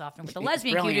thing as often with the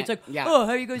lesbian community. It's like, brilliant. Yeah. oh,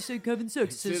 how you guys say Kevin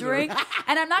sucks? Scissoring?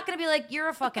 And I'm not going to be like, you're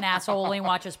a fucking asshole, only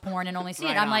watches porn and only see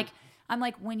Right it. on. I'm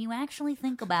like, when you actually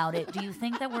think about it, do you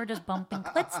think that we're just bumping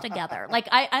clits together?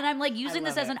 I'm like using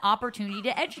this as an opportunity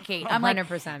to educate. I'm like,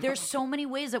 100%. there's so many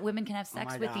ways that women can have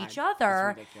sex my with God. each other,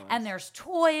 It's ridiculous. and there's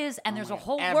toys, and there's a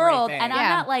whole everything. world, and I'm Yeah.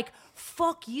 not like,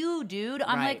 fuck you, dude.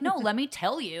 I'm Right. like, no, let me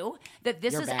tell you that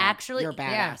this You're is bad. actually You're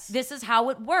badass. this is how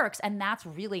it works, and that's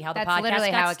really how the That's podcast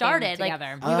literally got how it came started. Like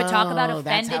together. we would talk about Oh,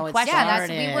 that's offended how it questions. Yeah, we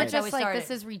started. were That's how just we like, started. this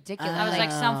is ridiculous. I was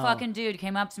like, some Oh. fucking dude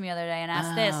came up to me the other day and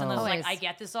asked this, and I was like, Always. I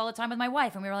get this all the time with my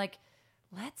wife, and we were like,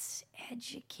 let's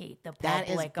educate the That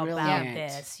is public about brilliant.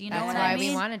 this. You know That's what why I mean?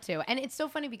 we wanted to. And it's so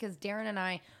funny because Darren and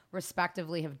I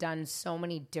respectively have done so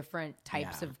many different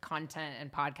types of content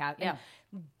and podcasts. Yeah.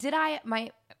 And did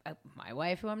my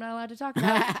wife, who I'm not allowed to talk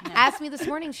about, asked me this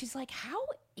morning, she's like, how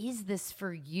is this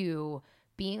for you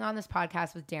being on this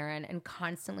podcast with Darren and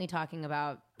constantly talking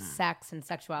about sex and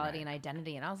sexuality and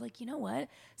identity? And I was like, you know what?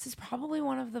 This is probably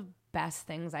one of the best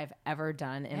things I've ever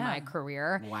done in my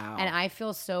career. Wow. And I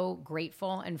feel so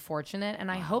grateful and fortunate. And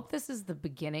I hope this is the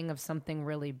beginning of something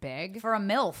really big. For a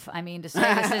MILF, I mean, to say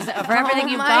this is for everything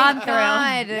you've my gone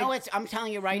God. through. No, I'm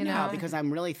telling you right now know? because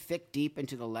I'm really thick-deep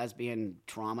into the lesbian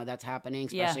trauma that's happening,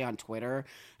 especially on Twitter.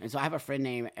 And so I have a friend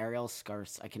named Ariel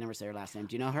Skurs. I can never say her last name.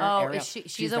 Do you know her? Oh, Ariel?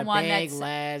 she's the the one big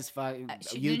that's-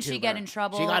 YouTuber. didn't she get in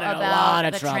trouble She got in about a lot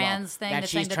of the trouble. trans thing, That the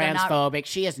she's thing that they're not- transphobic.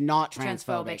 She is not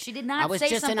transphobic. She did not I was say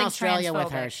just in something Australia with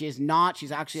her. transphobic. She is not.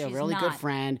 She's actually a She's really good not.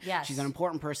 friend. Yes. She's an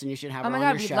important person. You should have Oh her my on God,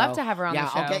 your we'd show. love to have her on the I'll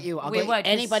show. get you. We would, just-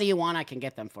 anybody you want, I can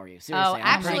get them for you. Seriously, Oh,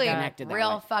 I'm pretty actually, connected that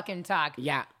real way. fucking talk.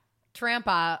 Yeah.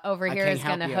 Trampa over I here can is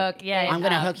help going to you. hook. Yeah, I'm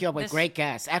going to yeah. hook you up with This- great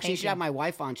guests. Actually, you should you. have my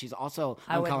wife on. She's also,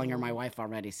 I'm would- calling her my wife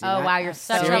already. See Oh, that? wow, you're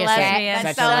Such a Seriously. lesbian.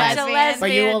 Such Such a a lesbian.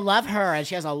 But you lesbian. will love her, and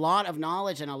she has a lot of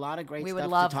knowledge and a lot of great We stuff would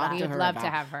love to talk that. to We'd her love to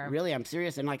about. have her. Really, I'm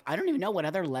serious. And like, I don't even know what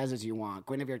other leses you want.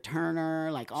 Guinevere Turner,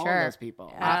 like all Sure. of those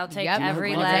people. I'll take Yep.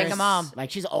 every We'll leg. take 'em all.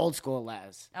 Like she's old school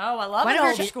les. Oh, I love Why an don't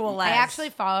old you- school I les. actually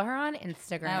follow her on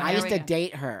Instagram. Oh, I there used we to go.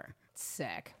 date her.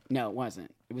 Sick. No, it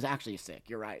wasn't. It was actually sick.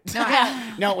 You're right.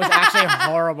 No, it was actually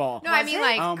horrible. No, I mean,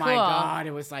 like, oh my cool. God,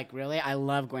 it was like really. I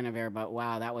love Guinevere, but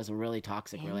wow, that was a really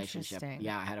toxic relationship. Interesting.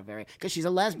 Yeah, I had a very because she's a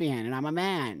lesbian and I'm a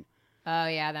man. Oh,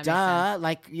 yeah, that makes Duh, sense.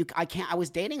 like I can't. I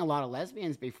was dating a lot of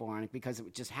lesbians before, and because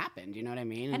it just happened. You know what I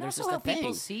mean? And there's also just how a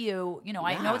people thing. see you. You know,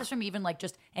 I Yeah. know this from even like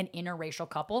just an interracial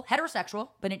couple, heterosexual,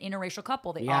 but an interracial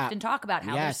couple. They Yeah. often talk about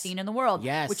how they're Yes. seen in the world,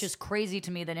 Yes. which is crazy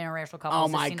to me that interracial couples Oh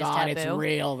is my seen God, as it's taboo.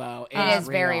 real though. It is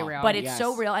very real. But it's Yes.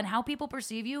 so real, and how people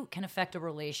perceive you can affect a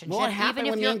relationship. Well, it happened even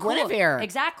if with me you're and cool. Guinevere.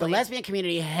 Exactly. The lesbian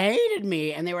community hated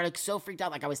me, and they were like so freaked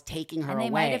out, like I was taking her And they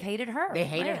away. might have hated her. They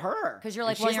hated Right. her 'Cause you're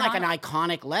like, And well, she's you're like not- an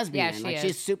iconic lesbian. Yeah, she like is.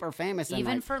 she's super famous. And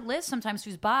Even like, for Liz, sometimes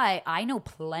who's bi, I know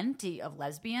plenty of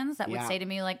lesbians that would Yeah. say to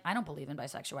me like, "I don't believe in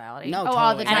bisexuality." no, Oh, totally.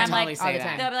 all the And time. I'm totally like, say all the that.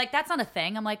 time. they'll be like, "That's not a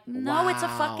thing." I'm like, "No, it's a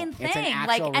Wow. fucking It's an thing." actual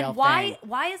Like, real and why? thing.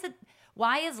 Why is it?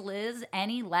 Why is Liz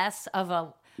any less of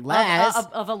a Les?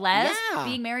 of a les Yeah.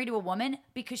 being married to a woman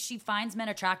because she finds men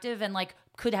attractive and like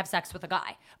could have sex with a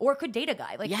guy or could date a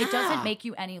guy? Like Yeah. it doesn't make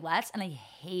you any less. And I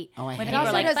hate Oh, I when hate people it.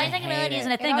 are like, I "Bisexuality hate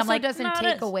isn't it. a thing." It also I'm like, doesn't "No, it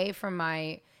take is." away from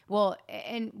my... Well,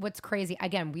 and what's crazy,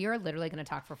 again, we are literally going to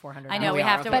talk for 400 I know hours. we we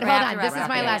have are. to. But we hold have on, to this wrap is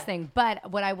my it. last thing.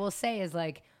 But what I will say is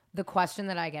like the question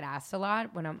that I get asked a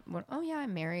lot when oh yeah,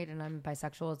 I'm married and I'm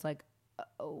bisexual. It's like,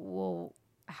 well,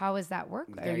 how does that work?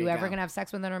 There Are you you ever go. gonna have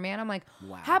sex with another man? I'm like,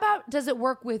 Wow. how about does it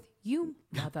work with you,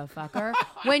 motherfucker?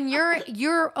 When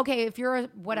you're okay, if you're a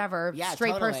whatever Yeah,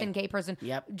 straight totally. person, gay person,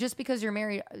 Yep. just because you're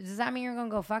married, does that mean you're gonna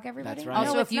go fuck everybody? That's right.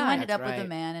 Also, No, if it's you not. ended up That's with a right.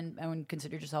 man and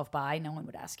considered yourself bi, no one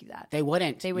would ask you that. They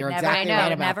wouldn't. They would You're never- exactly I know.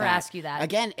 right about Never that. ask you that.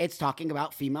 Again, it's talking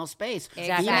about female space.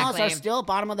 Exactly. Females are still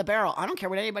bottom of the barrel. I don't care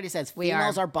what anybody says. We are.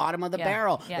 Females are bottom of the Yeah.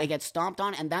 barrel. Yeah. They get stomped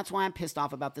on, and that's why I'm pissed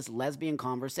off about this lesbian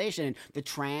conversation. The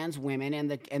trans women and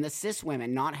the cis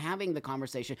women not having the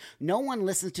conversation. No one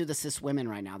listens to the cis women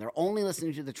right now. They're only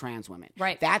listening to the trans women.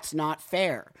 Right. That's not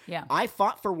fair. Yeah. I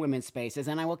fought for women's spaces,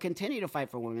 and I will continue to fight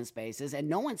for women's spaces. And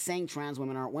no one's saying trans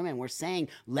women aren't women. We're saying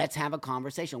let's have a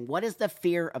conversation. What is the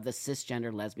fear of the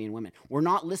cisgender lesbian women? We're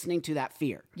not listening to that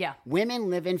fear. Yeah. Women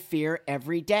live in fear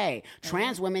every day.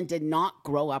 Trans women did not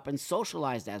grow up and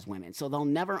socialized as women, so they'll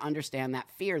never understand that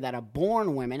fear that a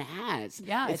born woman has.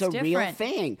 Yeah, it's it's a real different.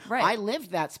 thing. Right. I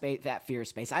lived that space, that fear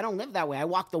space. I don't live that way. I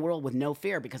walk the world with no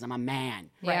fear because I'm a man.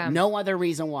 Yeah. No other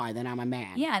reason why than I'm a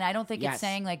man. Yeah, and I don't think Yes. it's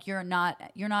saying like you're not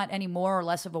any more or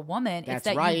less of a woman. That's it's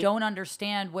that right. you don't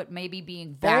understand what maybe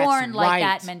being That's born like right.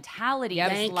 that mentality is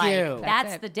Thank like. you. That's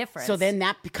That's it. the difference. So then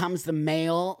that becomes the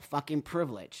male fucking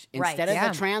privilege. Right. Instead of Yeah.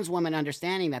 the trans woman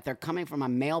understanding that they're coming from a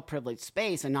male privileged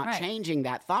space and not Right. changing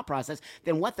that thought process,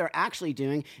 then what they're actually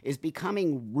doing is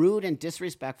becoming rude and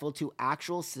disrespectful to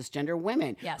actual cisgender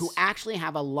women Yes. who actually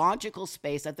have a logical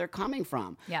space that they're coming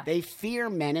from. Yeah. They fear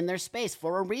men in their space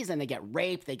for a reason. They get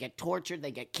raped, they get tortured,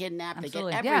 they get kidnapped,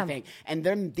 Absolutely. they get Yeah. everything. And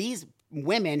then these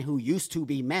women who used to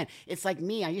be men. It's like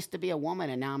me. I used to be a woman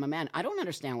and now I'm a man. I don't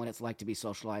understand what it's like to be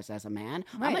socialized as a man.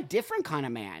 Right. I'm a different kind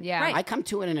of man. Yeah. Right. I come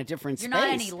to it in a different You're space. not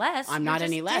any less. I'm You're not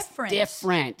just any less.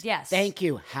 different. Yes. Thank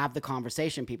you. Have the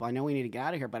conversation, people. I know we need to get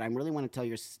out of here, but I really want to tell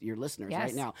your listeners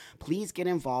right now, please get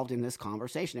involved in this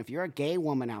conversation. If you're a gay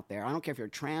woman out there, I don't care if you're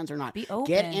trans or not, be open.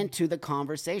 get into the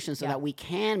conversation so that we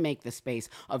can make the space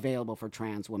available for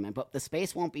trans women. But the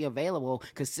space won't be available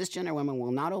because cisgender women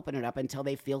will not open it up until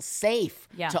they feel safe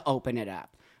to open it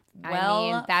up. Well,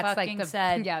 I mean, that's fucking like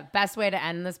the said. best way to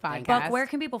end this podcast. Buck, where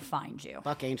can people find you?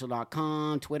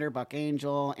 Buckangel.com, Twitter,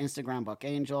 Buckangel, Instagram,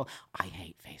 Buckangel. I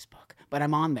hate Facebook, but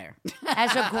I'm on there.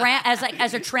 As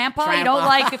a trampa, you don't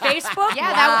like Facebook?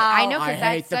 Yeah, wow. I know because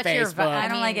that's the such your. Facebook. I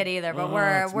don't like it either, but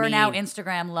it's we're now mean.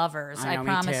 Instagram lovers. I know, me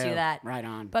promise too. you that. Right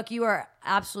on. Buck, you are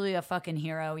absolutely a fucking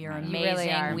hero. You're amazing. You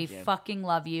really are. We Thank you. fucking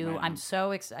love you. Right I'm on.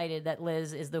 so excited that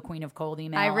Liz is the queen of cold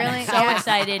email. I and really- I'm so yeah.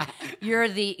 excited. You're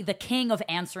the king of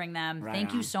answering them. Right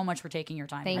Thank you on. so much for taking your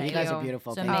time. Thank You you. guys are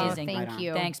beautiful. It's Thank you. amazing. Thank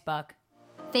you. Thanks, Buck.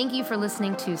 Thank you for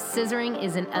listening to Scissoring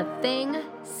Isn't a Thing.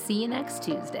 See you next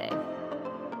Tuesday.